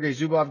Carbonneau and Sergei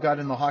Zubov got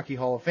in the Hockey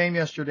Hall of Fame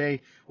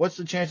yesterday. What's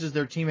the chances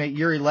their teammate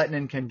Yuri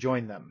Lettinen can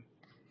join them?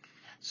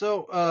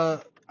 So,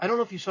 I don't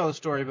know if you saw the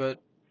story,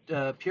 but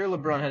Pierre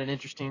LeBrun had an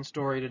interesting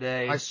story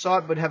today. I saw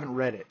it but haven't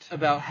read it.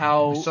 About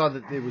how... I saw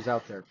that it was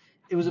out there.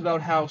 It was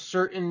about how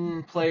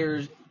certain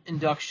players'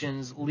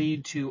 inductions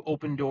lead to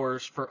open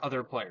doors for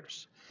other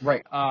players.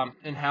 Right.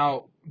 And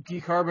how Guy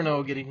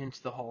Carbonneau getting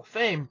into the Hall of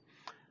Fame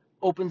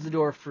opens the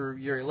door for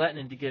Yuri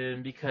Lettinen to get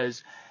in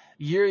because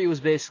Yuri was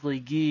basically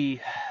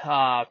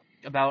Guy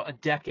about a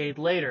decade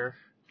later,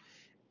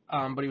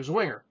 but he was a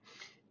winger.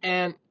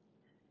 And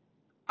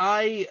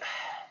I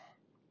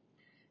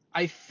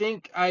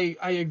think I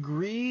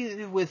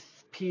agree with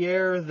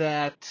Pierre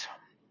that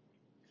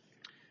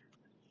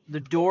the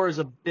door is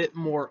a bit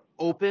more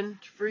open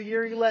for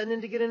Yuri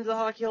Lettinen to get into the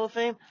Hockey Hall of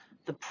Fame.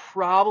 The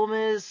problem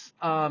is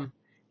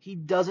he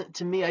doesn't,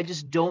 to me, I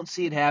just don't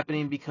see it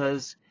happening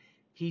because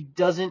he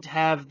doesn't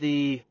have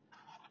the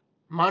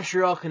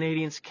Montreal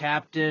Canadiens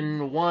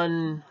captain,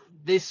 won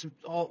this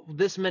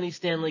many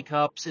Stanley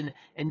Cups,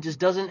 and just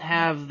doesn't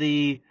have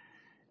the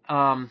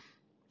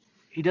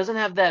he doesn't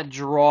have that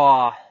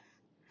draw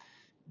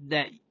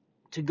that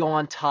to go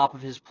on top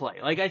of his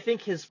play. Like I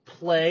think his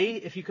play,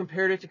 if you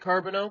compared it to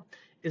Carbonneau,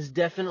 is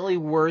definitely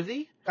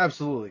worthy.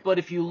 Absolutely. But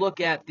if you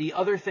look at the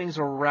other things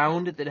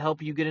around it that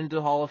help you get into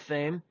the Hall of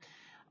Fame,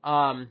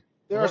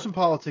 there are some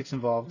politics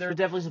involved. There are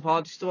definitely some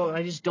politics involved.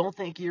 I just don't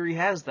think Yuri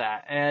has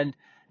that. And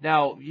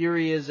now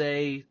Yuri is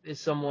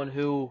someone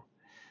who,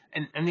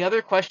 and the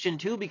other question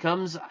too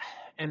becomes,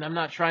 and I'm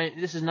not trying.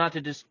 This is not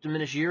to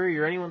diminish Yuri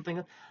or anyone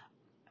thinking.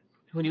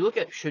 When you look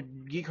at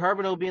should Guy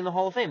Carbonneau be in the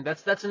Hall of Fame,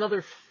 that's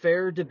another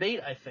fair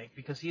debate, I think,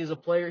 because he is a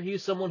player.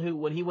 He's someone who,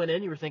 when he went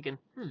in, you were thinking,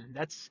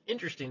 that's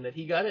interesting that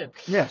he got in.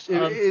 Yes,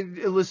 it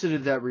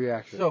elicited that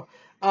reaction. So,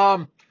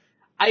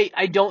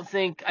 I don't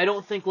think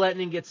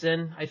Lettinen gets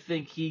in. I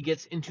think he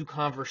gets into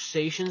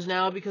conversations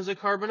now because of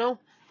Carbonneau,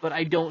 but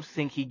I don't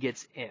think he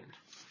gets in.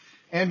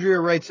 Andrea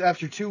writes,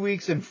 after 2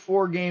 weeks and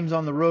 4 games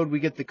on the road,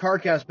 we get the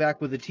CarCast back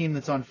with a team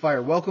that's on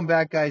fire. Welcome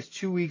back, guys.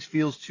 2 weeks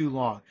feels too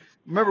long.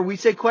 Remember, we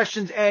say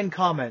questions and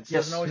comments.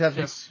 Yes, doesn't always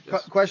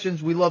have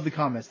questions. We love the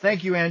comments.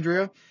 Thank you,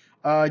 Andrea.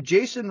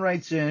 Jason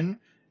writes in,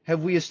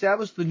 Have we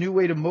established the new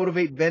way to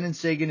motivate Ben and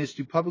Sagan is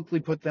to publicly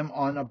put them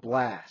on a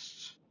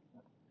blast?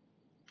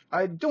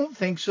 I don't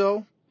think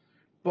so,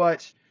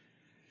 but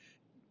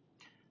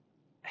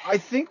I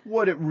think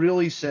what it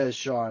really says,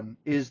 Sean,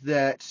 is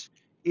that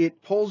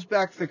it pulls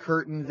back the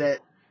curtain that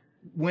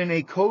when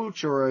a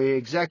coach or a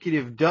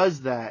executive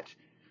does that,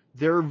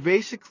 they're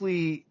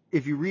basically,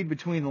 if you read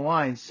between the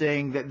lines,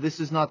 saying that this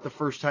is not the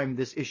first time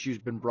this issue's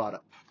been brought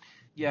up.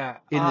 Yeah.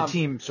 In the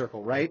team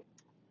circle, right?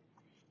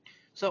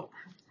 So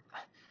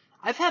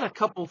I've had a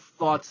couple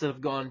thoughts that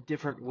have gone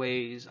different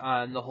ways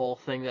on the whole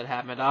thing that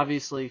happened.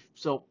 Obviously,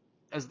 so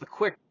as the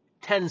quick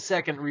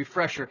 10-second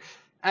refresher,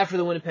 after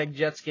the Winnipeg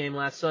Jets game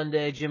last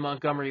Sunday, Jim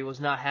Montgomery was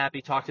not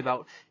happy, talked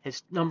about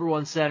his number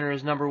one center,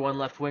 his number one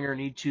left winger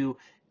need to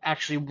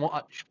actually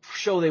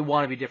show they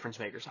want to be difference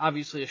makers.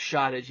 Obviously, a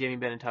shot at Jamie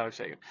Benn and Tyler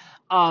Seguin.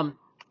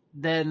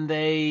 Then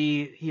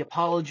he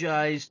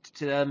apologized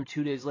to them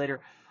 2 days later.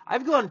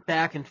 I've gone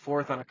back and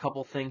forth on a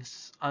couple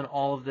things on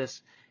all of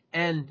this,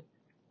 and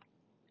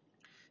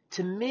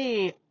to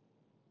me,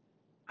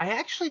 I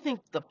actually think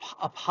the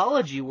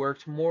apology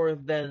worked more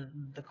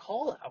than the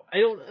call out.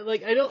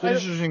 It's an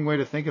interesting way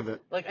to think of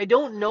it. I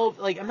don't know.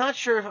 I'm not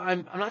sure if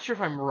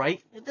I'm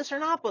right at this or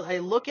not. But I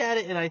look at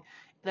it and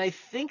I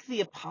think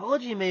the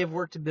apology may have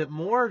worked a bit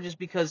more, just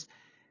because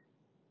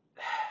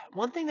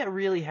one thing that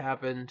really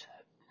happened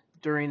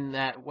during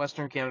that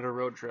Western Canada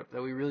road trip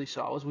that we really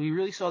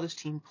saw this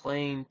team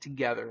playing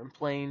together and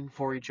playing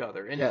for each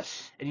other. And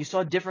Yes. And you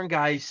saw different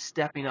guys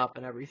stepping up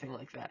and everything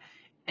like that.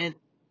 And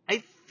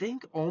I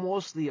think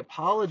almost the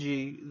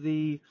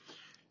apology,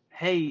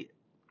 hey,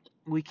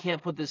 we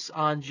can't put this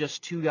on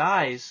just two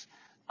guys,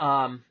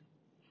 on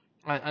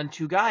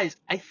two guys.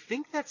 I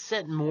think that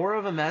sent more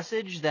of a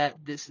message that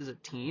this is a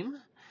team,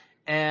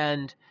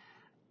 and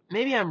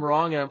maybe I'm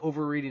wrong and I'm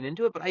overreading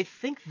into it, but I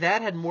think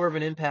that had more of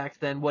an impact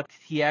than what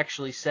he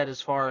actually said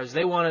as far as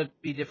they want to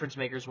be difference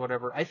makers,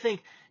 whatever. I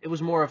think it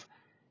was more of,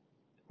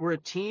 we're a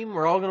team,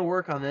 we're all going to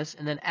work on this,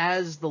 and then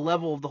as the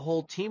level of the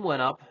whole team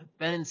went up,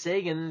 Ben and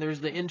Sagan, there's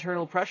the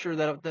internal pressure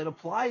that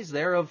applies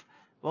there of,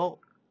 well,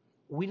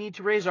 we need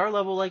to raise our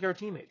level like our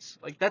teammates.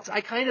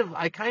 I kind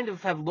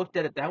of have looked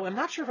at it that way. I'm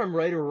not sure if I'm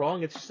right or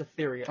wrong. It's just a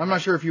theory. I'm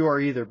not sure if you are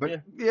either,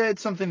 but yeah,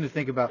 it's something to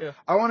think about. Yeah.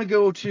 I want to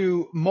go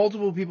to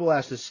multiple people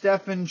asked us.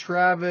 Stefan,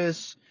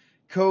 Travis,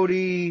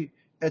 Cody,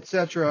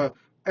 etc.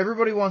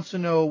 Everybody wants to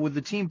know, with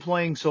the team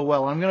playing so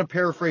well, I'm going to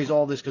paraphrase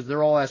all this because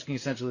they're all asking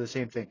essentially the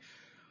same thing.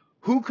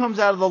 Who comes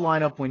out of the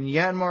lineup when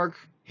Janmark,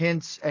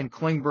 Hintz, and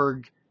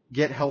Klingberg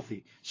get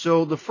healthy?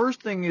 So the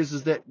first thing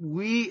is that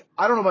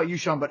I don't know about you,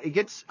 Sean, but I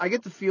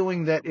get the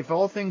feeling that if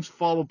all things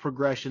follow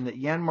progression, that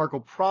Janmark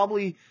will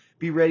probably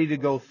be ready to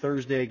go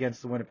Thursday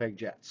against the Winnipeg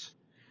Jets.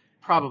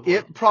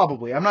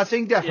 Probably. I'm not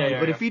saying definitely,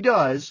 but if he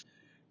does,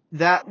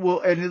 that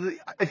will, and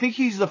I think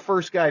he's the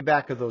first guy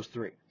back of those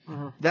three.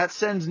 Mm-hmm. That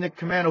sends Nick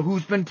Commando,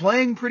 who's been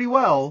playing pretty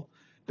well,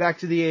 back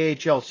to the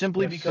AHL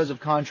simply because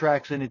of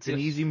contracts, and it's an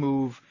easy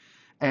move,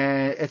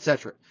 and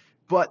etc.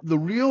 But the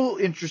real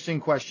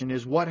interesting question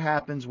is what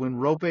happens when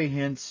Roope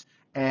Hintz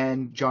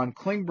and John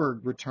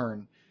Klingberg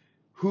return?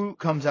 Who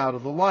comes out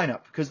of the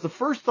lineup? Because the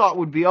first thought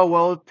would be, oh,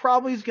 well, it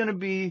probably is going to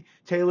be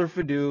Taylor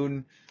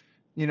Fadoon.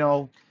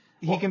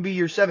 He can be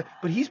your seven,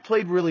 but he's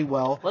played really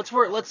well. Let's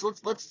work. Let's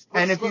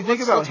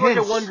think about work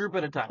at one group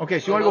at a time. Okay,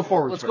 so you want to go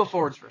forwards? Let's go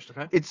forwards first,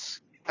 okay?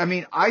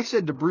 I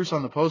said to Bruce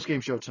on the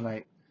postgame show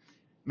tonight,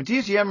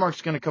 Matthias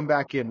Janmark's going to come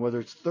back in, whether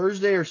it's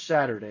Thursday or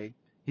Saturday.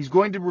 He's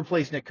going to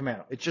replace Nick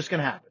Commando. It's just going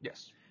to happen.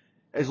 Yes.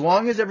 As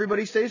long as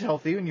everybody stays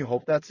healthy, and you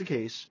hope that's the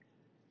case,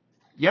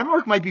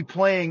 Janmark might be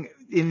playing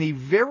in the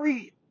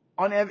very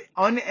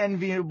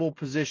unenviable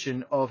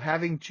position of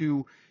having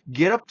to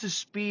get up to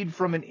speed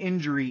from an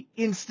injury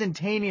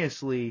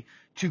instantaneously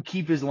to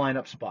keep his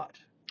lineup spot.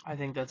 I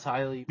think that's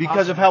highly because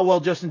possible. of how well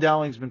Justin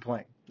Dowling's been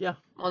playing. Yeah.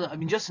 Well,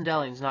 Justin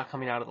Dowling's not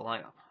coming out of the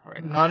lineup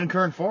right now. Not in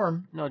current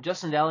form. No,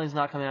 Justin Dowling's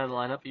not coming out of the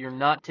lineup. You're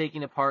not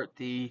taking apart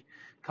the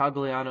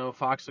Cogliano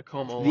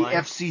Fox-Como line. The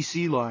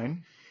FCC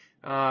line.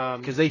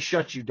 Because they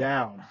shut you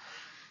down.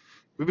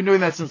 We've been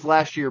doing that since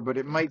last year, but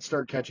it might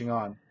start catching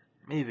on.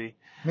 Maybe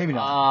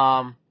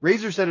not.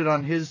 Razor said it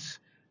on his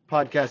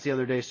podcast the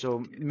other day,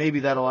 so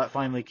maybe that'll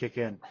finally kick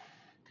in.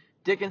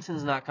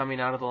 Dickinson's not coming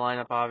out of the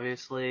lineup,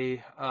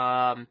 obviously.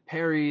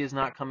 Perry is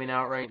not coming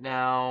out right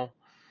now.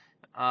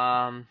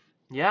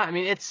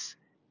 It's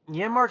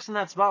Janmark's in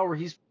that spot where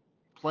he's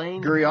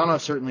playing.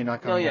 Guriano's certainly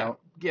not coming out.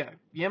 Yeah,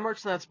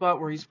 Janmark's in that spot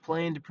where he's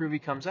playing to prove he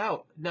comes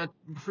out, not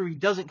prove he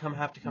doesn't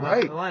have to come out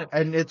of the lineup.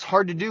 And it's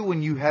hard to do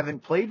when you haven't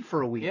played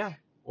for a week.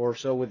 Or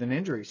so with an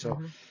injury,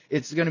 so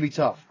it's going to be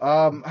tough.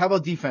 How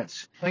about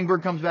defense?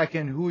 Klingberg comes back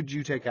in. Who would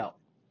you take out?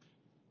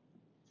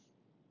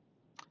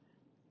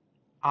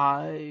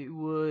 I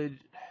would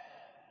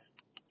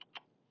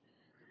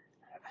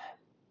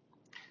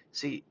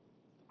take.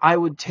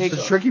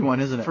 It's a tricky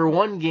one, isn't it? For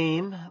one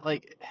game,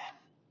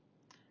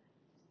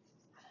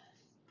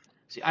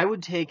 I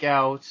would take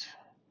out.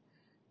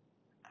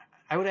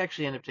 I would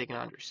actually end up taking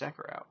Andrej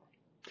Sekera out.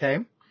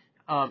 Okay.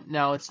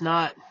 Now it's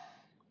not.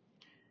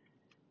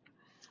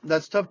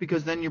 That's tough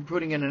because then you're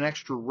putting in an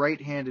extra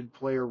right-handed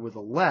player with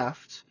a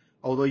left,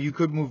 although you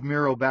could move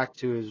Miro back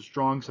to his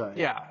strong side.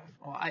 Yeah,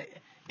 well,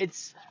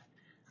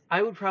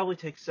 I would probably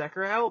take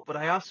Sekera out, but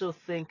I also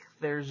think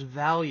there's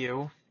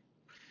value.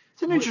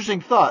 It's an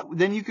interesting thought.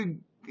 Then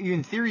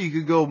in theory, you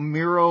could go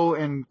Miro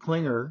and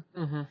Klinger,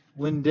 Mm-hmm.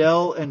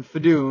 Lindell and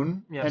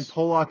Fadoon, Yes. and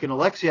Polak and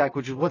Alexiak,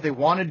 which is what they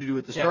wanted to do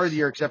at the start of the Yes.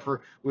 year, except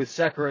for with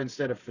Sekera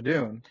instead of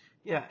Fadoon.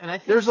 Yeah, and I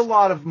think There's a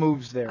lot of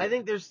moves there. I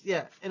think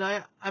and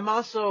I'm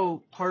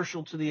also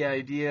partial to the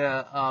idea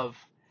of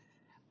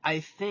I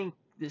think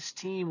this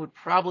team would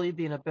probably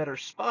be in a better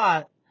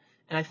spot,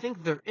 and I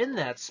think they're in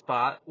that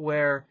spot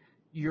where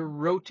you're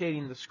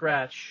rotating the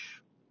scratch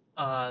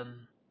around.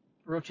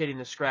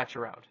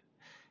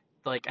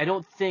 Like I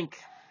don't think.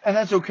 And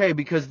that's okay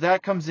because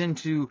that comes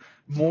into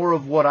more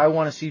of what I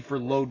want to see for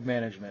load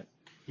management.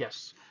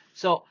 Yes.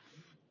 So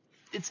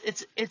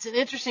it's an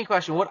interesting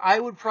question. What I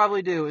would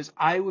probably do is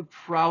I would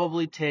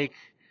probably take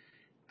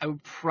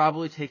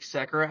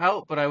Sekera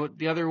out, but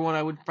the other one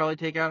I would probably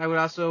take out. I would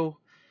also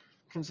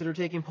consider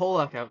taking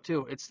Polak out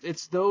too.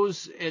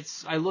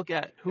 I look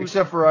at who's.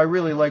 Except for I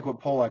really like what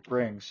Polak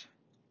brings.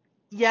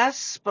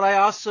 Yes, but I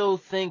also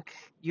think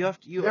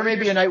There may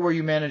be a night where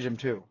you manage him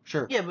too.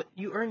 Sure. Yeah, but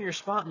you earn your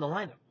spot in the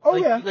lineup. Oh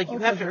yeah. Like you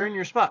have to earn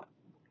your spot.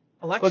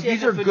 Look,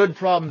 these are good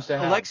problems to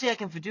have.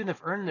 Alexiak and Fadoon have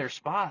earned their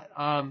spot.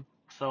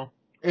 So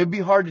it'd be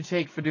hard to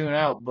take Fadoon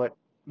out, but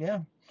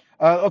yeah.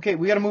 Okay,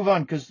 we got to move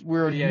on because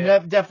we're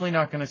definitely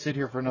not going to sit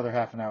here for another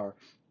half an hour.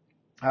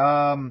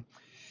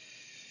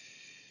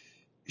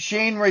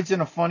 Shane writes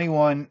in a funny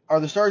one. Are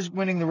the Stars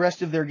winning the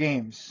rest of their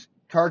games?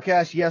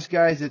 Carcast, yes,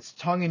 guys. It's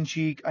tongue in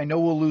cheek. I know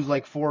we'll lose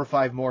like 4 or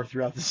 5 more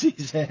throughout the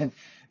season.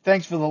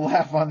 Thanks for the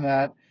laugh on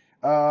that.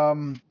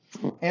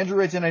 Andrew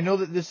writes in, I know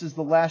that this is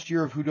the last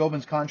year of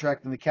Hudobin's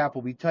contract and the cap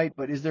will be tight,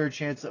 but is there a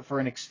chance for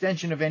an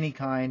extension of any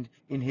kind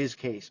in his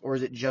case, or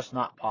is it just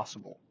not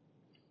possible?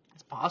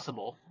 It's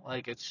possible.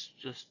 Like it's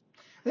just.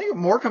 I think it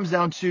more comes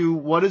down to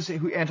what does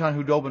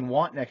Anton Hudobin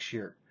want next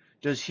year?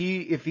 Does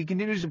he, if he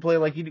continues to play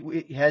like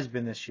he has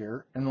been this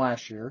year and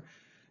last year,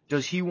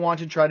 does he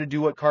want to try to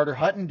do what Carter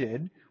Hutton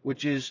did,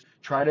 which is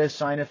try to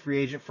sign a free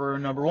agent for a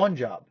number one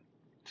job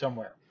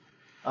somewhere?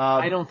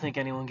 I don't think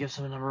anyone gives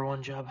him a number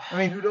one job. I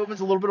mean, Hudobin's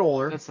a little bit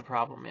older. That's the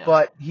problem, yeah.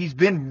 But he's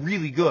been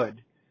really good.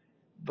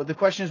 But the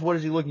question is, what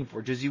is he looking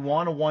for? Does he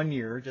want a 1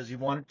 year? Does he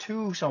want a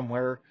 2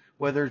 somewhere,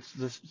 whether it's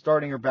the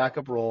starting or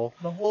backup role?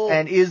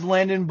 And is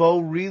Landon Bowe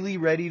really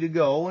ready to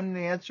go? And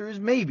the answer is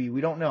maybe.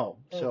 We don't know.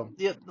 So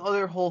the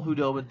other whole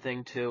Hudobin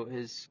thing too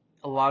is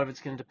a lot of it's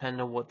going to depend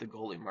on what the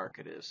goalie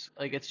market is.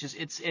 Like it's just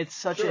it's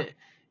such a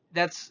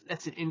that's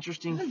an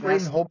interesting. Isn't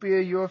Braden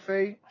Hopia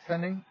UFA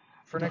pending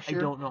for next year?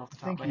 I don't know off the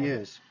top of my head. I think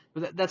he is.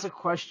 But that's a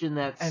question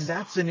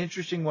that's an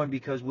interesting one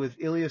because with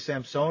Ilya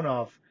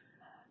Samsonov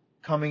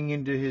coming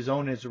into his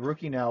own as a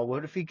rookie now,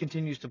 what if he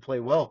continues to play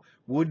well?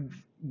 Would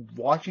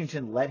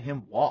Washington let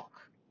him walk?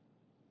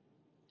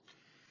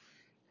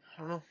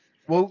 I don't know.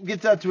 We'll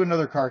get that to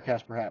another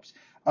CarCast perhaps.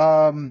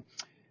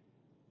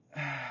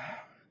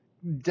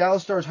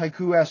 Dallas Stars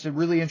Haiku asked a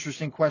really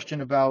interesting question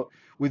about,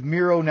 with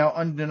Miro now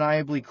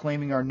undeniably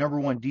claiming our number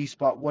 1 D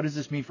spot, what does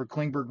this mean for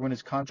Klingberg when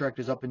his contract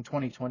is up in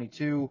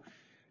 2022?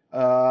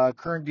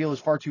 Current deal is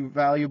far too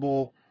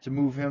valuable to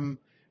move him,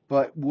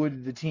 but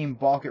would the team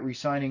balk at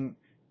re-signing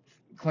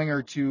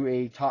Klinger to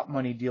a top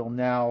money deal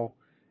now?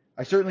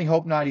 I certainly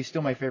hope not. He's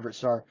still my favorite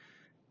Star.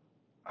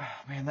 Oh,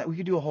 man, we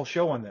could do a whole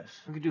show on this.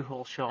 We could do a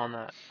whole show on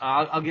that.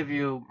 I'll give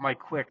you my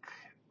quick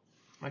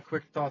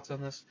thoughts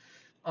on this.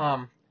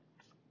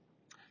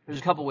 There's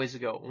a couple ways to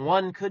go.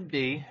 One could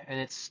be, and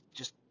it's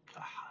just a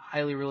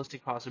highly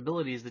realistic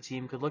possibility, is the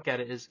team could look at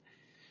it as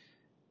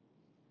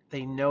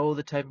they know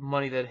the type of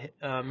money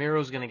that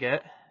Miro's going to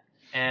get,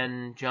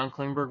 and John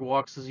Klingberg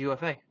walks as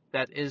UFA.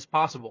 That is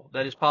possible.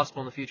 That is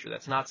possible in the future.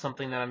 That's not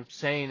something that I'm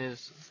saying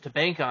is to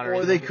bank on.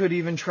 Or they could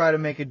even try to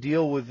make a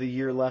deal with the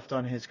year left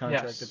on his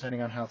contract,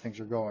 depending on how things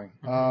are going.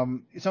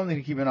 Mm-hmm. Something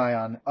to keep an eye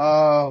on.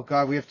 Oh,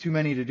 God, we have too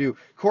many to do.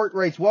 Court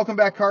writes, welcome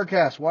back,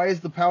 CarCast. Why is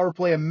the power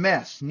play a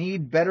mess?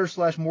 Need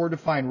better/more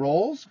defined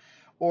roles?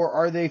 Or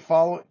are they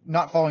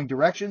not following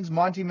directions?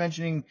 Monty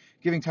mentioning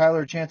giving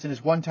Tyler a chance in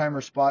his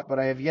one-timer spot, but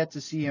I have yet to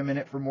see him in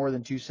it for more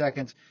than 2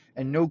 seconds,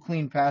 and no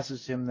clean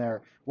passes to him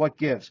there. What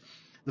gives?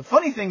 The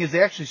funny thing is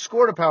they actually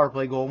scored a power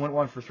play goal and went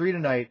 1 for 3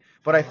 tonight,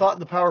 but I thought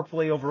the power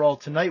play overall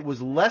tonight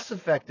was less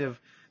effective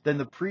than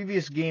the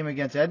previous game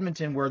against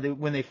Edmonton, where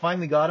when they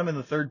finally got him in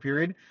the third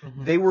period,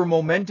 they were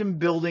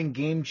momentum-building,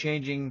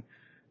 game-changing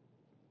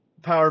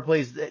power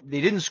plays that they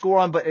didn't score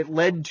on, but it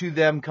led to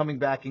them coming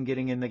back and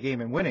getting in the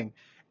game and winning.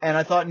 And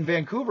I thought in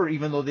Vancouver,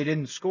 even though they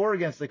didn't score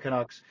against the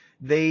Canucks,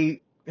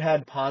 they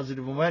had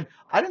positive momentum.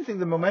 I didn't think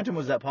the momentum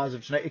was that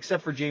positive tonight,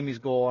 except for Jamie's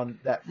goal on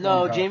that.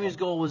 No, Jamie's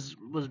goal was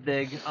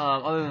big.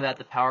 Other than that,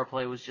 the power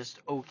play was just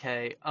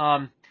okay.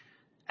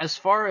 As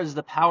far as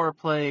the power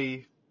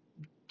play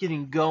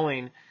getting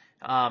going,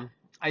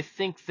 I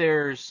think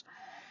there's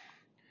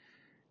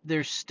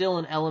still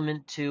an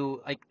element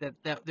to like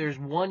that there's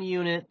one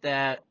unit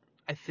that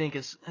I think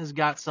has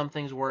got some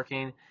things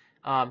working.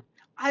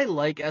 I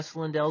like S.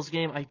 Lindell's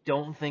game. I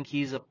don't think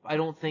he's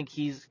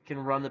can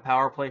run the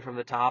power play from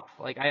the top.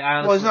 Like I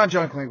honestly, Well, it's not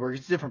John Klingberg.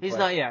 It's a different he's play.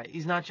 not. Yeah,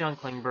 he's not John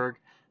Klingberg.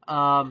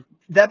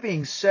 That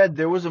being said,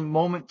 there was a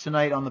moment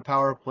tonight on the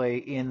power play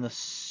in the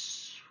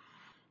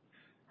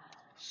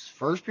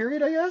first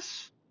period, I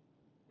guess.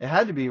 It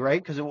had to be,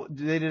 right? Because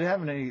they didn't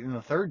have any in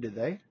the third, did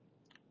they?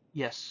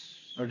 Yes.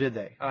 Or did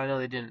they? No,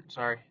 they didn't.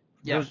 Sorry.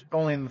 It Yeah. was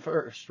only in the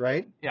first,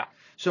 right? Yeah.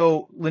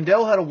 So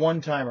Lindell had a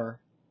one-timer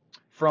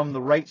from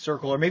the right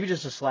circle, or maybe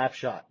just a slap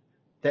shot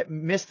that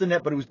missed the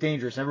net, but it was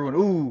dangerous. Everyone,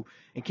 ooh,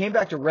 and came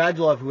back to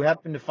Radulov, who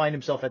happened to find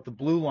himself at the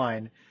blue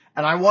line.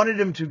 And I wanted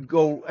him to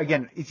go,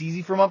 again, it's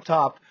easy from up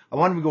top. I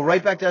wanted him to go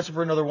right back to Essa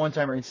for another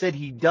one-timer. Instead,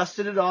 he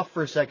dusted it off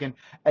for a second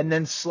and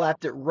then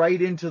slapped it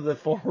right into the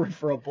forward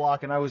for a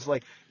block. And I was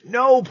like,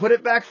 no, put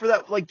it back for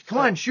that. Like, come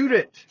on, shoot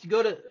it. To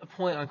go to a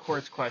point on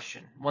Court's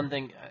question, one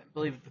thing I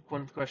believe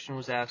one question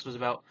was asked was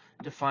about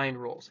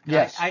defined roles. And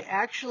Yes. I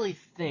actually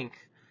think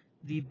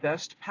the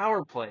best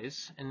power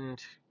plays, and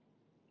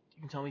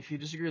you can tell me if you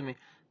disagree with me,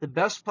 the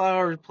best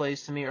power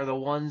plays to me are the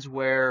ones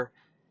where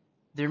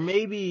there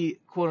may be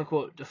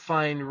quote-unquote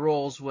defined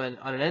roles when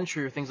on an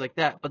entry or things like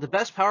that, but the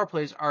best power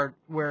plays are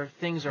where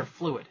things are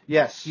fluid.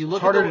 Yes, You look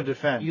it's harder at to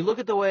defend. You look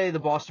at the way the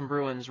Boston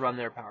Bruins run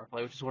their power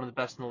play, which is one of the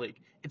best in the league.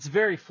 It's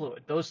very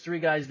fluid. Those three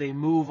guys, they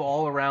move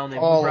all around. They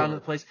move around the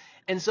place.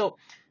 And so,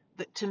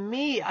 to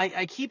me,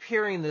 I keep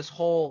hearing this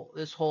whole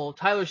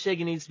Tyler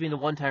Seguin needs to be in the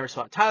one-timer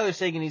spot. Tyler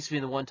Seguin needs to be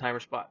in the one-timer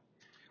spot.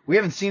 We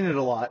haven't seen it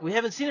a lot. We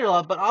haven't seen it a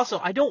lot, but also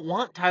I don't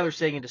want Tyler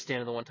Seguin to stand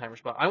in the one-timer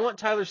spot. I want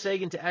Tyler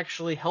Seguin to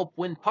actually help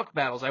win puck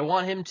battles. I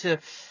want him to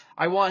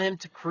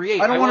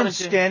create. I don't want him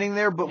standing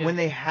there, but when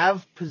they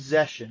have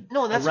possession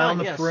around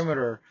the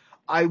perimeter,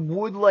 I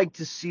would like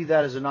to see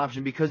that as an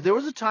option, because there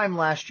was a time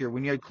last year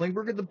when you had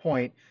Klingberg at the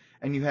point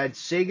and you had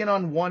Seguin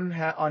on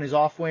on his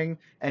off wing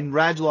and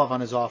Radulov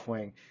on his off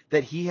wing,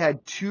 that he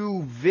had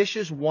two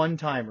vicious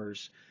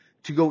one-timers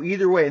to go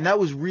either way, and that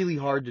was really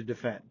hard to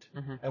defend.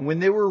 Mm-hmm. And when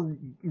they were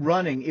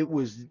running, it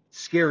was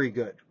scary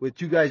good with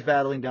two guys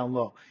battling down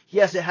low.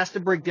 Yes, it has to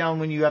break down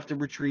when you have to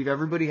retrieve.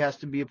 Everybody has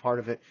to be a part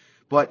of it.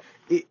 But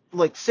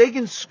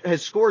Seguin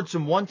has scored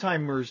some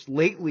one-timers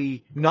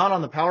lately, not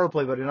on the power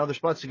play, but in other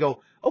spots, to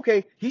go,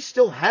 okay, he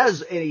still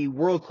has a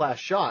world-class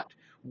shot.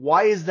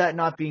 Why is that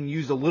not being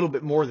used a little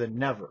bit more than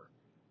never?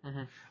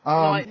 Mm-hmm.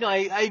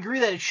 I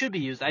agree that it should be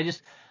used.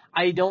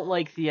 I don't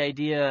like the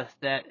idea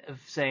of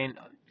saying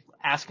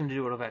ask him to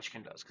do what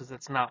Ovechkin does, because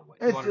that's not what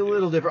it's a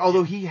little different.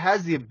 Although he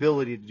has the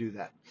ability to do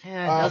that.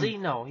 Does he?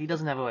 No, he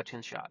doesn't have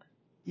Ovechkin's shot.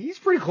 He's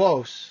pretty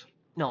close.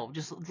 No,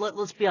 just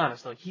let's be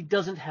honest though. He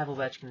doesn't have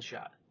Ovechkin's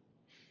shot.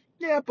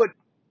 Yeah, but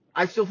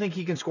I still think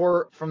he can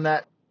score from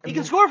that. He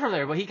can score from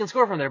there,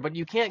 but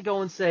you can't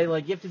go and say,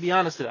 like, you have to be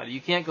honest about it.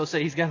 You can't go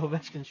say he's got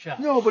Ovechkin's shot.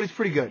 No, but it's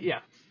pretty good. Yeah.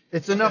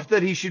 It's enough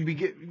that he should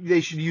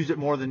they should use it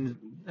more than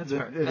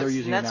they're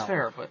using it now. That's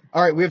fair, but.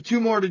 All right, we have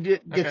two more to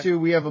get to.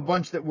 We have a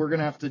bunch that we're going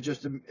to have to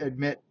just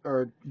admit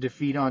or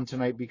defeat on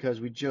tonight because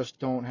we just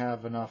don't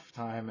have enough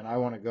time, and I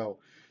want to go.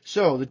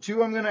 So the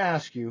two I'm going to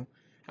ask you,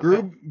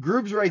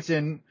 Groobs writes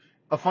in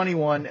a funny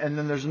one, and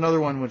then there's another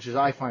one which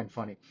I find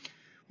funny.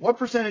 What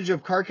percentage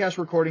of CarCast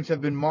recordings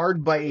have been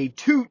marred by a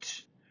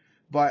toot,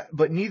 but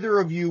neither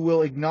of you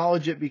will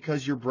acknowledge it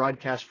because you're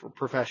broadcast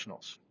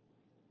professionals?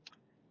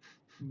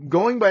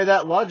 Going by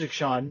that logic,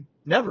 Sean,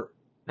 never.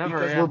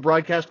 Because we're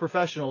broadcast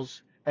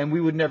professionals, and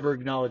we would never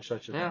acknowledge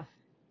such a thing.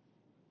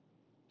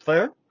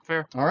 Fair?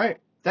 Fair. All right.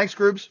 Thanks,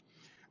 Groobs.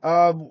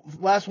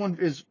 Last one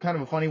is kind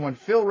of a funny one.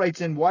 Phil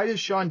writes in, why does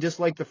Sean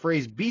dislike the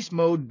phrase Beast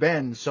Mode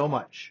Ben so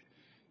much?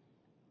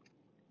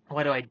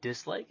 Why do I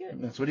dislike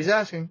it? That's what he's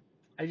asking.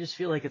 I just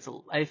feel like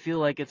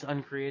it's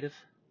uncreative.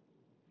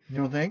 You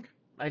don't think?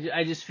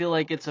 I just feel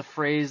like it's a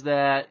phrase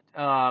that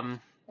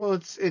well,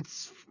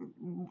 it's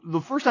the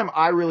first time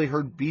I really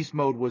heard beast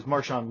mode was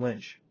Marshawn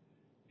Lynch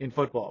in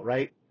football,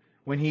 right?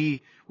 When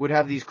he would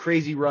have these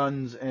crazy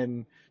runs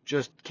and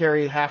just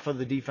carry half of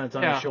the defense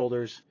on his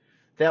shoulders.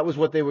 That was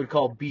what they would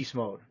call beast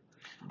mode.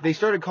 They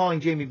started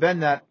calling Jamie Benn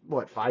that,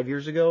 5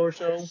 years ago or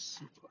so?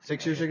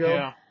 6 years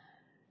ago?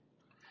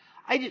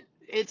 Yeah.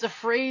 It's a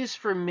phrase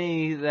for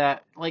me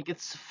that, like,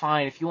 it's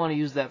fine. If you want to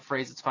use that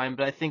phrase, it's fine.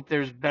 But I think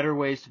there's better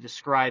ways to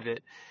describe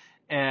it.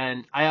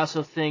 And I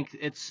also think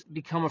it's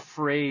become a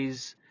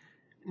phrase,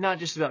 not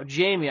just about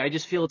Jamie. I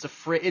just feel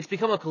it's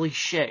become a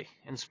cliche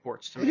in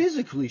sports to me. It is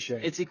a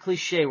cliche. It's a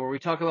cliche where we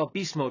talk about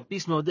beast mode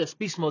this,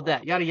 beast mode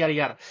that, yada, yada,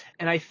 yada.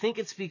 And I think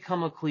it's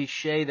become a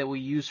cliche that we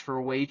use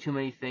for way too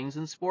many things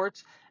in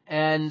sports.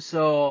 And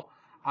so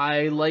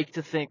I like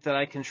to think that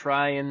I can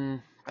try,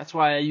 and that's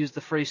why I use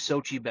the phrase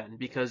Sochi Ben,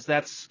 because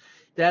that's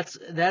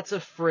a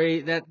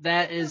phrase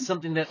that is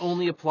something that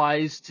only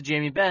applies to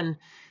Jamie Benn,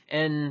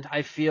 and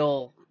I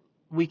feel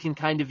we can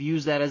kind of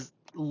use that as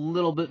there's a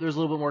little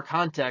bit more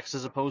context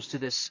as opposed to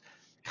this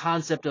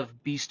concept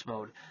of beast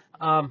mode.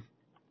 I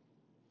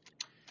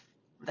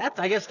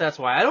guess that's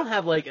why. I don't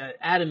have like an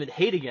adamant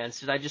hate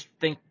against it. I just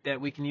think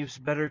that we can use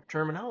better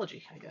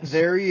terminology, I guess.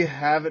 There you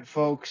have it,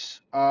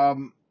 folks.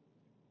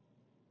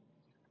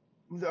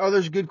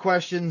 There's good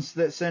questions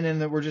that sent in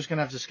that we're just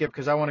gonna have to skip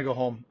because I want to go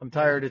home. I'm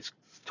tired. It's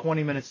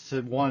 20 minutes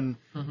to 1.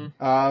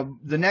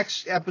 The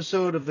next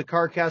episode of the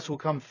CarCast will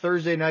come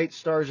Thursday night.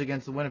 Stars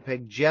against the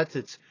Winnipeg Jets.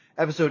 It's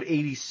episode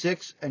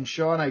 86. And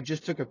Sean, I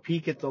just took a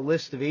peek at the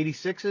list of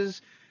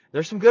 86s.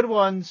 There's some good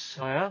ones.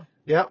 Oh yeah.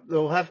 Yep,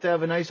 they'll have to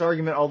have a nice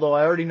argument. Although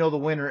I already know the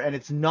winner, and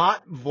it's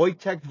not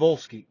Wojtek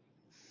Wolski.